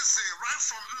Ohanese, right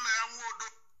from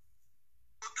Nneyawodo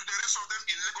to the rest of them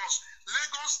in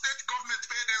Lagos state government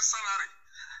pay them salary.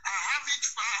 I had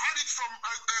it from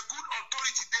a good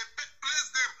authority. They place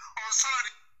them on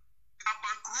salary at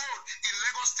Bank Road in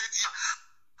Lagos State here.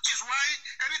 Which is why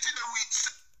anything that we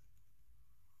say,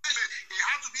 it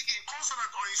had to be in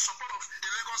consonant or in support of the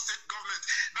Lagos State government.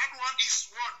 That one is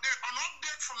what. An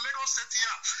update from Lagos State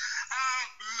here.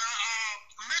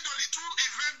 majorly two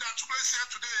events that took place here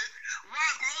today.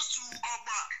 One close to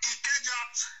Oba Ikeja,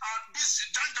 this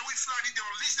Janjaweed Flag, they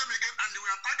unleashed them again and they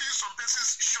were attacking some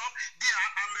person's shop there,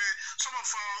 and some of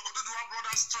Oduduwa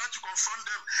brothers tried to confront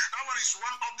them. That one is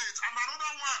one update. And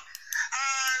another one,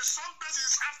 some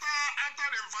persons after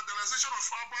the vandalization of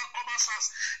Oba's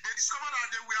house, they discovered that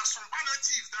there were some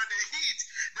palliatives that they hid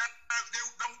that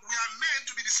were meant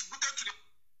to be distributed to the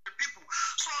people.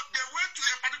 So they went to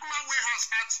a particular warehouse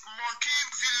at Monkey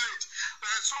Village,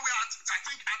 somewhere I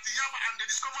think at the Yaba, and they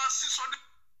discovered 600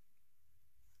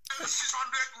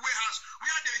 warehouse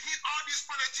where they hid all these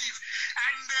palliatives,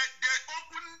 and they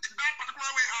opened that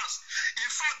particular warehouse. In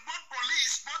fact, both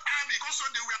police, both army, also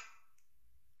they were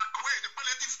away, the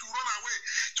palliatives to run away,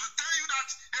 to tell you that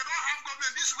they don't have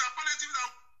government. These were palliatives that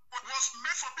was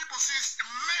made for people since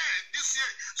May this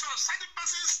year. So certain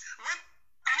persons went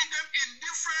and them in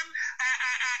different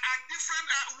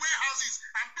warehouses,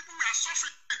 and people were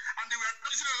suffering, and they were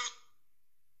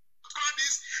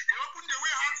this. They opened the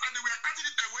warehouse and they were cutting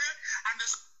it away, and they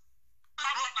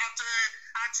at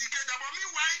Ikeja. But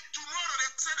meanwhile, tomorrow they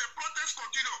say the protest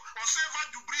continue. Whatever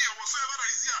debris or whatever that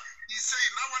is here, he's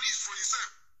saying that one is for himself.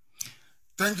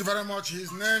 Thank you very much.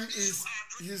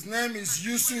 His name is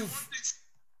Yusuf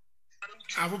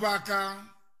Abubakar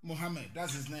Mohammed.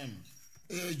 That's his name.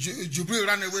 Jubril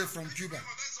ran away from Cuba.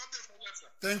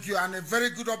 Thank you, and a very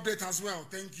good update as well.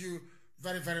 Thank you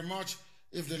very, very much.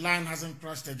 If the line hasn't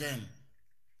crashed again,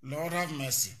 Lord have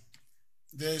mercy.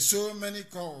 There are so many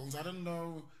calls. I don't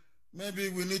know. Maybe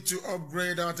we need to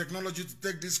upgrade our technology to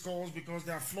take these calls because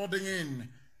they are flooding in.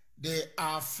 They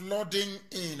are flooding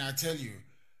in, I tell you.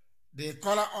 The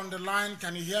caller on the line,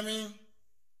 can you hear me?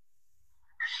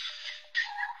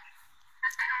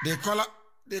 The caller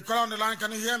on the line,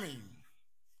 can you hear me?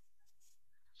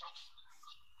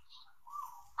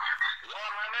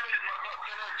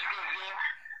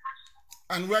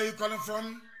 And where are you calling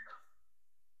from?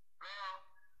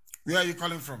 Where are you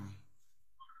calling from?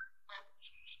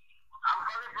 I'm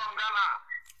calling from Ghana.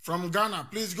 From Ghana.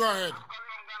 Please go ahead. I'm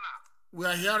calling from Ghana. We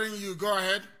are hearing you. Go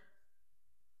ahead. I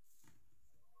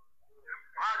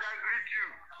greet you.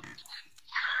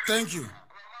 Thank you.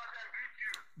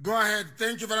 Go ahead.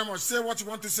 Thank you very much. Say what you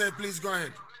want to say. Please go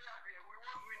ahead. We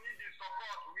need the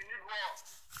support. We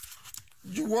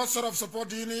need what? What sort of support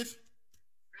do you need?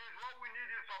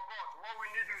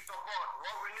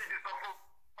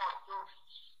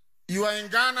 You are in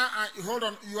Ghana, hold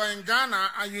on, you are in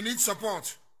Ghana and you need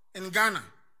support in Ghana.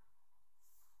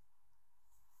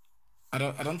 I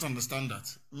don't understand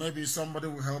that. Maybe somebody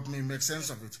will help me make sense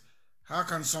of it. How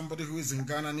can somebody who is in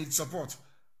Ghana need support?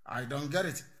 I don't get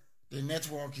it. The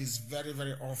network is very,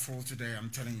 very awful today, I'm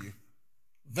telling you.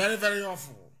 Very, very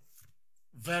awful.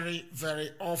 Very,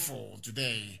 very awful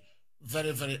today.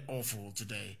 Very, very awful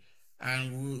today.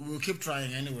 And we'll keep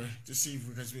trying anyway to see if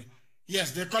we can speak.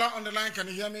 Yes, the caller on the line, can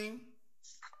you hear me? Yeah, I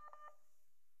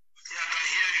can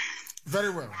hear you. Very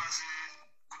well.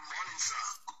 Good morning, sir.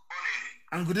 Good morning.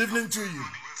 And good evening to you.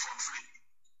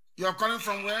 You are calling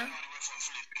from where?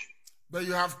 But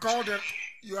you have called the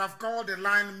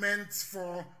line meant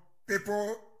for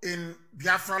people in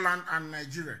Biafra land and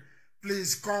Nigeria.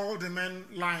 Please call the main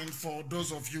line for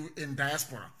those of you in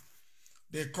diaspora.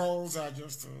 The calls are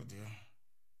just, oh dear.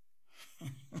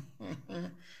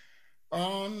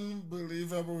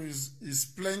 Unbelievable is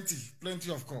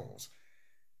plenty of calls.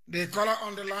 The caller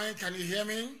on the line, can you hear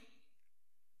me?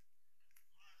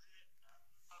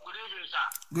 Good evening, sir.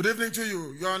 Good evening to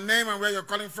you. Your name and where you're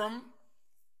calling from?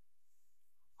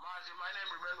 Mazi, my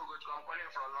name is Nnamdi. I'm calling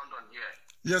from London here.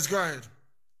 Yes, go ahead.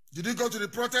 Did you go to the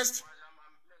protest?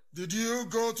 Did you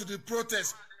go to the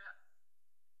protest?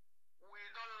 We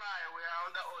don't lie. We are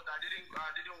under oath. I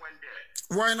didn't went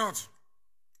there. Why not?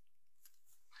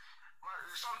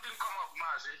 Something come up,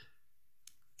 Mazi.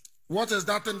 What is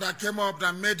that thing that came up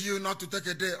that made you not to take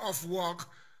a day off work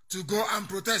to go and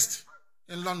protest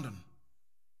in London?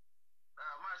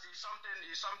 Mazi, something a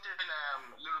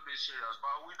little bit serious,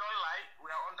 but we don't lie.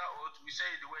 We are under oath. We say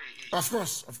it the way it is. Of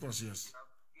course, yes.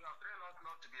 You have trained us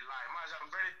not to be lying. Mazi, I'm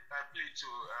very pleased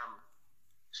to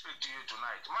speak to you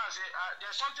tonight. Mazi,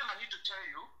 there's something I need to tell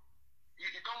you. You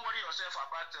don't worry yourself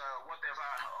about whatever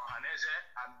Hanese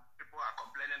and people are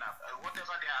complaining about,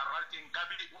 whatever they are writing,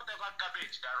 whatever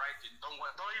garbage they are writing, don't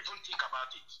even think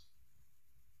about it.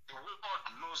 The world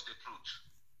knows the truth,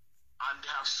 and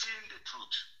they have seen the truth.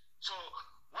 So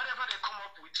whatever they come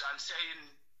up with and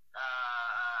saying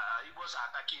Igbos are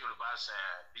attacking Yoruba's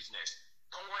business,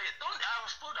 don't worry. I've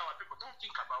told our people, don't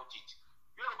think about it.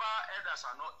 Yoruba elders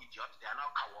are not idiots, they are not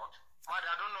cowards. But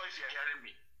I don't know if you're hearing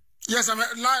me. Yes, I'm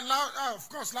loud, of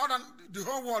course, loud, and the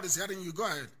whole world is hearing you. Go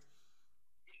ahead.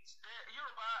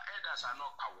 Nigerians are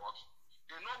not cowards.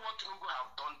 They know what Lungu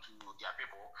have done to their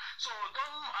people. So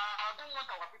I don't want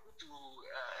our people to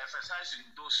emphasize in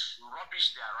those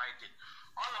rubbish they are writing.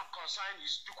 All I'm concerned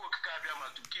is to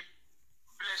keep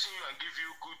blessing you and give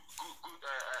you good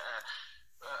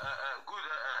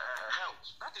health.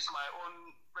 That is my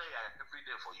own prayer every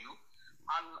day for you.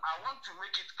 And I want to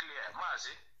make it clear,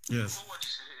 Mazi, yes, who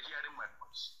is hearing my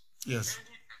voice. Yes.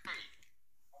 Any day,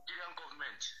 Nigerian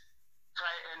government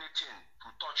try anything to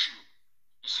touch you.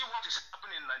 You see what is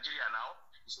happening in Nigeria now?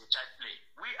 It's a child play.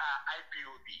 We are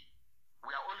IPOB.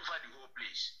 We are all over the whole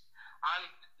place. And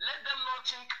let them not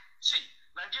think, see,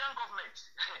 Nigerian government,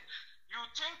 you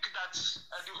think that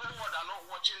the whole world are not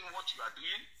watching what you are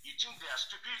doing? You think they are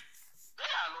stupid? They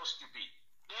are not stupid.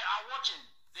 They are watching.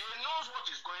 They know what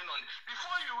is going on.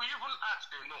 Before you even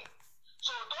ask, they know.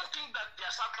 So don't think that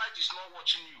their satellite is not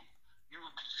watching you. You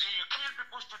kill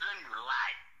people's children, you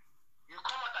lie. You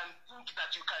come out and think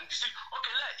that you can deceive.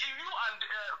 Okay, if you and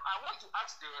I want to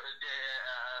ask the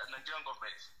Nigerian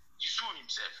government, Jisu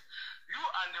himself, you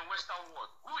and the Western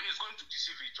world, who is going to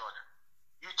deceive each other?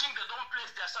 You think they don't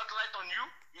place their satellite on you?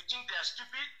 You think they are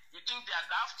stupid? You think they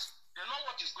are daft? They know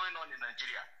what is going on in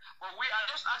Nigeria. But we are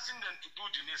just asking them to do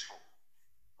the needful.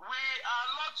 We are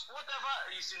not, whatever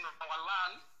is in our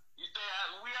land,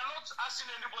 we are not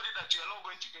asking anybody that you are not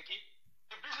going to take it.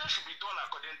 The business should be done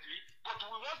accordingly, but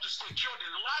we want to secure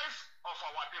the life of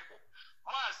our people.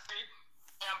 Mazi,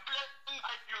 I am playing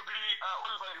IPOB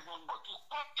all over the world to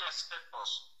come to accept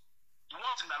us. The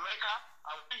ones in America,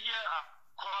 I will be here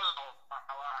call our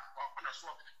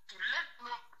well, to let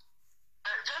know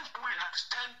James Bowie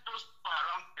has turned those people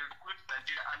around the great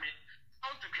Nigeria. I mean,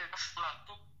 how to get flat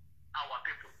to our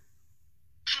people.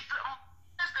 She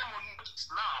place them on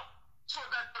notice now so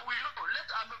that we know,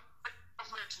 let our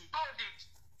government know this.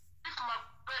 If my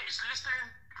brother is listening,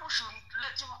 people should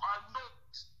let him know.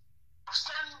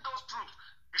 Send those troops,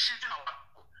 be shooting our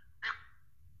people.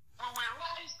 We will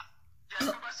rise.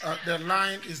 The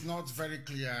line is not very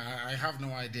clear. I have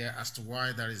no idea as to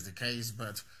why that is the case,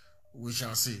 but we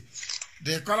shall see.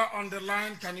 The caller on the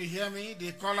line, can you hear me?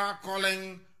 The caller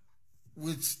calling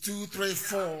with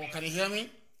 234, can you hear me?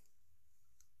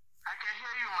 I can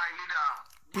hear you, my leader.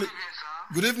 Good evening,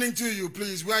 sir. Good evening to you,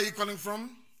 please. Where are you calling from?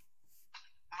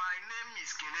 My name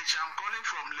is Kelechi. I'm calling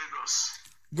from Lagos.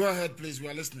 Go ahead, please. We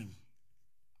are listening.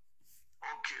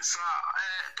 Okay, sir.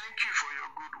 Thank you for your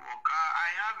good work. I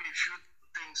have a few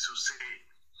things to say.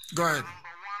 Go ahead.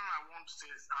 Number one, I want to say,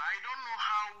 I don't know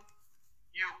how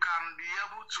you can be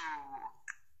able to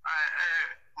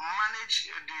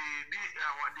manage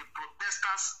the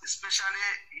protesters, especially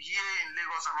here in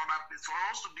Lagos and other places, for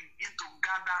us to begin to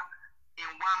gather in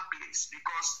one place.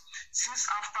 Because since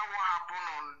after what happened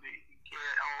on the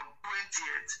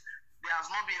 20th, there has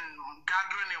not been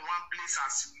gathering in one place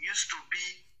as it used to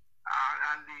be,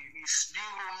 and it's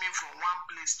being roaming from one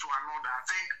place to another. I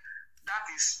think that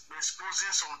is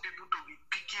exposing some people to be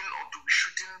picking or to be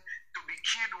shooting, to be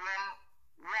killed one,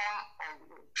 and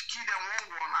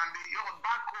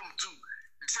back home too.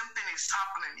 The same thing is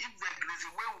happening. If there is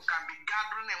a way we can be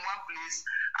gathering in one place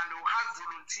and we'll have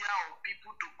volunteer or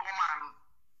people to come and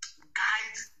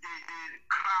guide the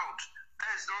crowd,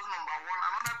 that is just number one.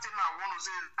 Another thing I want to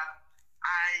say is that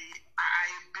I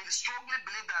strongly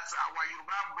believe that our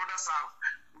Yoruba brothers are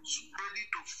ready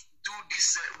to do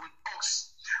this with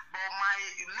us. But my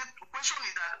question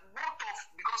is that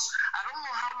because I don't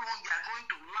know how long they are going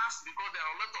to last, because there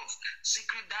are a lot of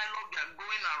secret dialogue that are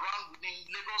going around within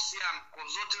Lagos here and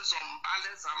consulting some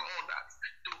balance and all that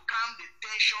to calm the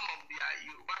tension of the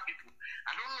Yoruba people.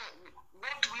 I don't know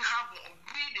what we have,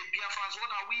 we the Biafrans,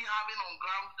 what are we having on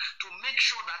ground to make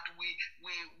sure that we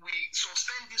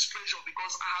sustain this pressure,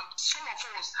 because some of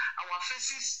us, our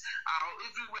faces are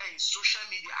everywhere in social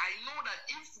media. I know that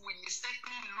if we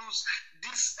mistakenly lose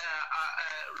this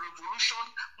revolution,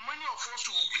 many of us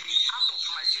will be out of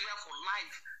Nigeria for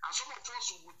life, and some of us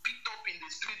will be picked up in the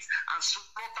streets and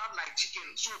slaughtered like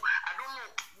chicken. So I don't know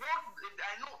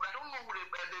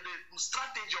the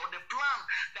strategy or the plan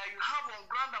that you have on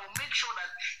ground that will make sure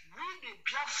that we the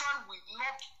Biafran will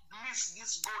not miss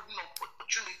this golden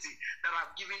opportunity that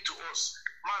I've given to us.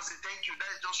 Mazi, thank you. That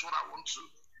is just what I want to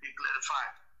clarify.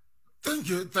 Thank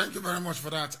you very much for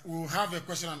that. We'll have a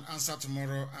question and answer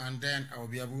tomorrow, and then I will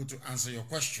be able to answer your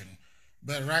question.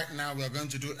 But right now, we are going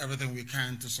to do everything we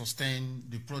can to sustain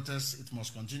the protest. It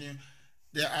must continue.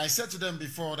 I said to them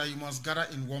before that you must gather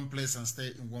in one place and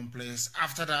stay in one place.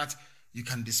 After that, you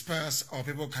can disperse or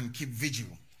people can keep vigil,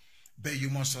 but you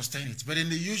must sustain it. But in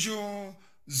the usual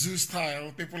zoo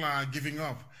style, people are giving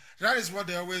up. That is what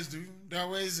they always do. They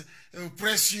always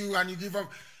press you and you give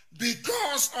up.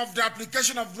 Because of the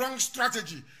application of wrong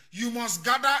strategy, you must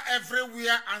gather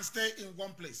everywhere and stay in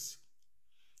one place.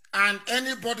 And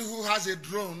anybody who has a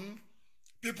drone,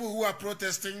 people who are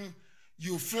protesting,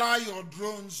 you fly your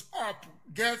drones up,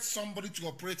 get somebody to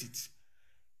operate it.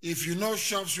 If you know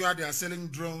shops where they are selling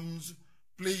drones,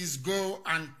 please go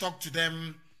and talk to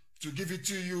them to give it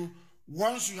to you.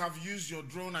 Once you have used your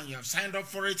drone and you have signed up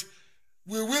for it,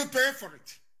 we will pay for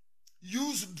it.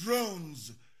 Use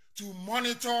drones to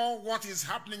monitor what is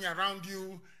happening around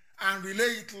you and relay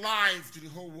it live to the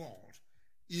whole world.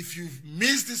 If you've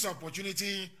missed this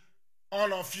opportunity,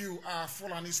 all of you are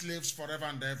Fulani slaves forever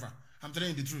and ever. I'm telling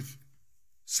you the truth.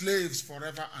 Slaves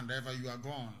forever and ever, you are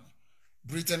gone.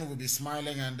 Britain will be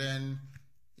smiling and then,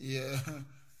 yeah,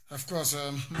 of course,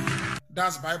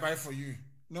 that's bye-bye for you.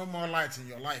 No more light in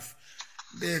your life.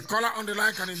 The caller on the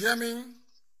line, can you hear me? Yes,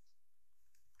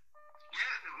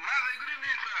 Mazi, good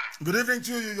evening, sir. Good evening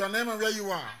to you. Your name and where you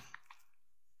are?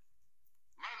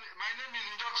 Mazi, my name is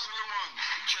Ndok Solomon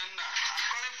Uchenna. I'm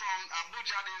calling from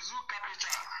Abuja, the zoo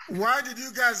capital. Why did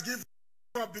you guys give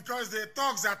up? Because the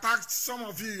thugs attacked some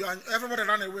of you and everybody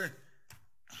ran away.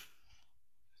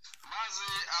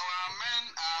 Mazi, our men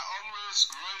are always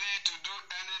ready to do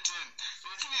anything.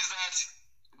 The thing is that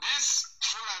these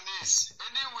Fulanis,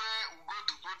 anywhere we go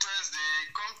to protest, they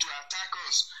come to attack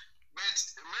us. But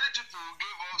many people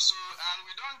give up, so, and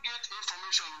we don't get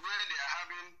information where they are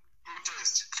having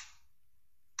protests.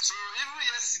 So even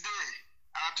yesterday,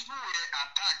 our people were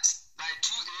attacked by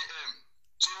 2 a.m.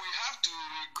 So we have to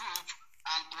regroup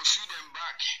and pursue them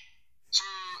back. So,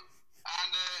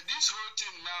 and this whole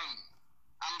thing now,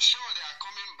 I'm sure they are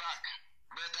coming back.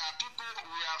 But our people,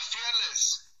 we are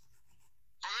fearless.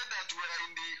 Forget that we are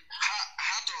in the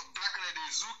heart of darkness, the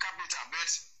zoo capital, but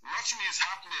nothing is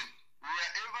happening. We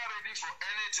are ever ready for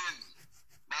anything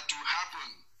that will happen.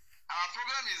 Our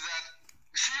problem is that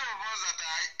few of us that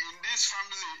are in this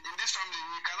family,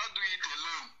 we cannot do it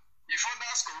alone. If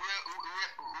others we're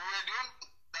the one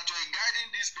that were guiding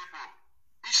these people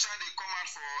each time they come out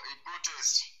for a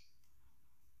protest.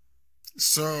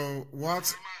 So what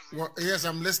yes,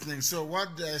 I'm listening. So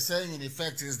what they're saying in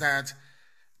effect is that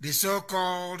the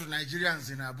so-called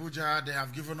Nigerians in Abuja, they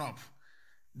have given up.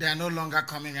 They are no longer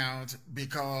coming out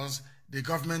because the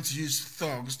government used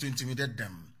thugs to intimidate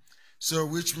them. So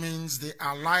which means the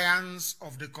alliance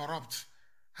of the corrupt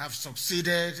have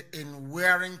succeeded in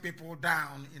wearing people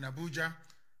down in Abuja.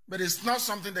 But it's not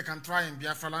something they can try in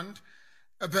Biafra land,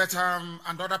 but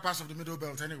and other parts of the Middle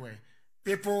Belt anyway.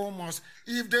 People must,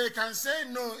 if they can say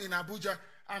no in Abuja,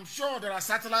 I'm sure there are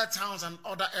satellite towns and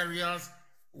other areas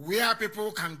where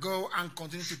people can go and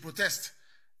continue to protest.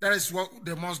 That is what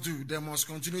they must do. They must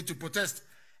continue to protest.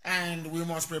 And we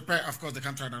must prepare, of course, they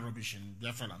can't try that rubbish in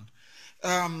Biafra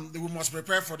land. We must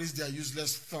prepare for this, they are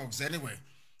useless thugs anyway.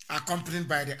 Accompanied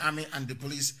by the army and the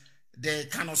police, they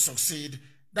cannot succeed.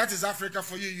 That is Africa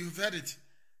for you, you've heard it.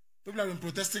 People have been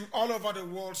protesting all over the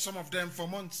world, some of them for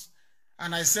months.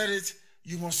 And I said it,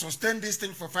 you must sustain this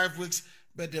thing for 5 weeks,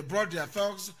 but they brought their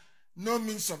thugs, no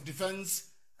means of defense,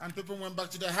 and people went back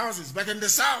to their houses. But in the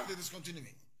south, it is continuing.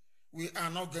 We are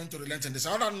not going to relent in this.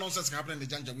 All that nonsense happening in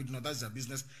the Janja, we do not, that's their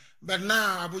business. But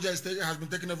now, Abuja has been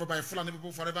taken over by Fulani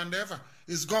people forever and ever.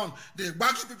 It's gone. The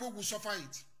Baki people will suffer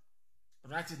it.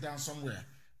 Write it down somewhere.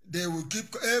 They will keep,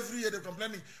 every year they're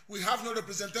complaining, we have no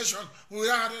representation,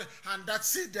 and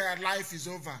that's it, their life is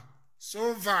over. It's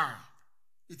over.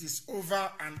 It is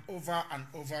over and over and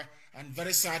over, and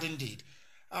very sad indeed.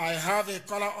 I have a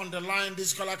caller on the line.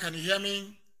 This caller, can you hear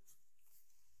me?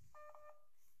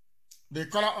 The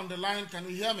caller on the line, can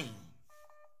you hear me?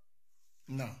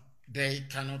 No, they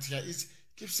cannot hear it.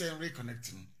 Keep saying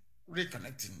reconnecting,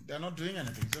 reconnecting. They're not doing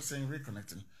anything, just saying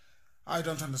reconnecting. I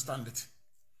don't understand it.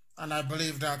 And I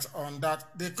believe that on that.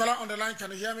 The caller on the line,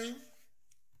 can you hear me?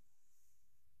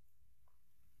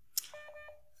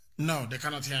 No, they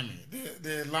cannot hear me.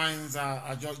 The lines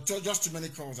are just too many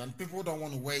calls, and people don't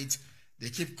want to wait. They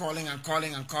keep calling and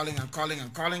calling and calling and calling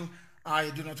and calling. I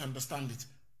do not understand it.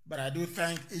 But I do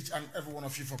thank each and every one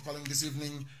of you for calling this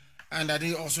evening. And I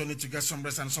do also need to get some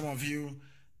rest. And some of you,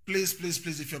 please, please,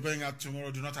 please, if you're going out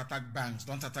tomorrow, do not attack banks.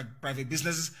 Don't attack private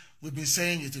businesses. We've been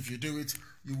saying it. If you do it,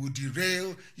 you will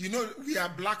derail. You know, we are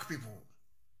black people.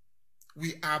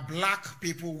 We are black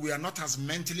people. We are not as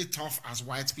mentally tough as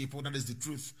white people. That is the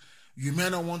truth. You may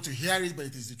not want to hear it, but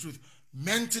it is the truth.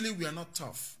 Mentally, we are not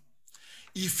tough.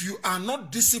 If you are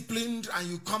not disciplined and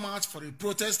you come out for a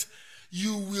protest,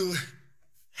 you will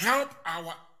help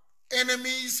our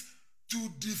enemies to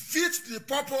defeat the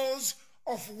purpose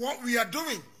of what we are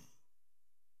doing.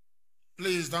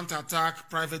 Please don't attack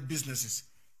private businesses.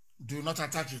 Do not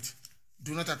attack it.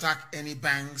 Do not attack any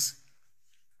banks.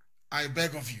 I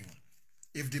beg of you.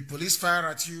 If the police fire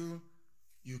at you,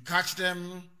 you catch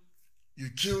them, you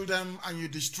kill them, and you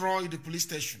destroy the police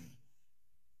station.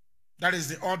 That is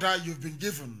the order you've been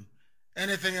given.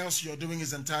 Anything else you're doing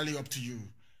is entirely up to you.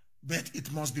 But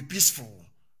it must be peaceful,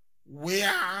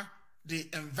 where the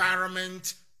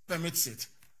environment permits it.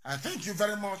 I thank you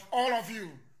very much, all of you,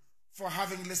 for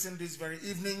having listened this very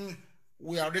evening.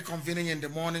 We are reconvening in the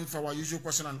morning for our usual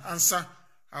question and answer.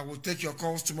 I will take your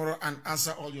calls tomorrow and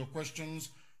answer all your questions.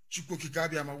 Chukwu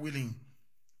Kikabi, I'm willing.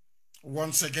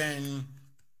 Once again,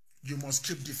 you must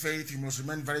keep the faith. You must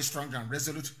remain very strong and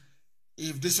resolute.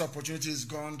 If this opportunity is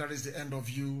gone, that is the end of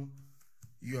you,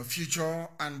 your future,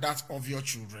 and that of your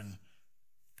children.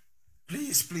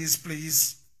 Please, please,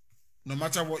 please, no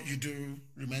matter what you do,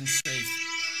 remain safe.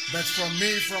 But from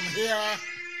me, from here,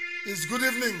 is good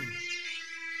evening.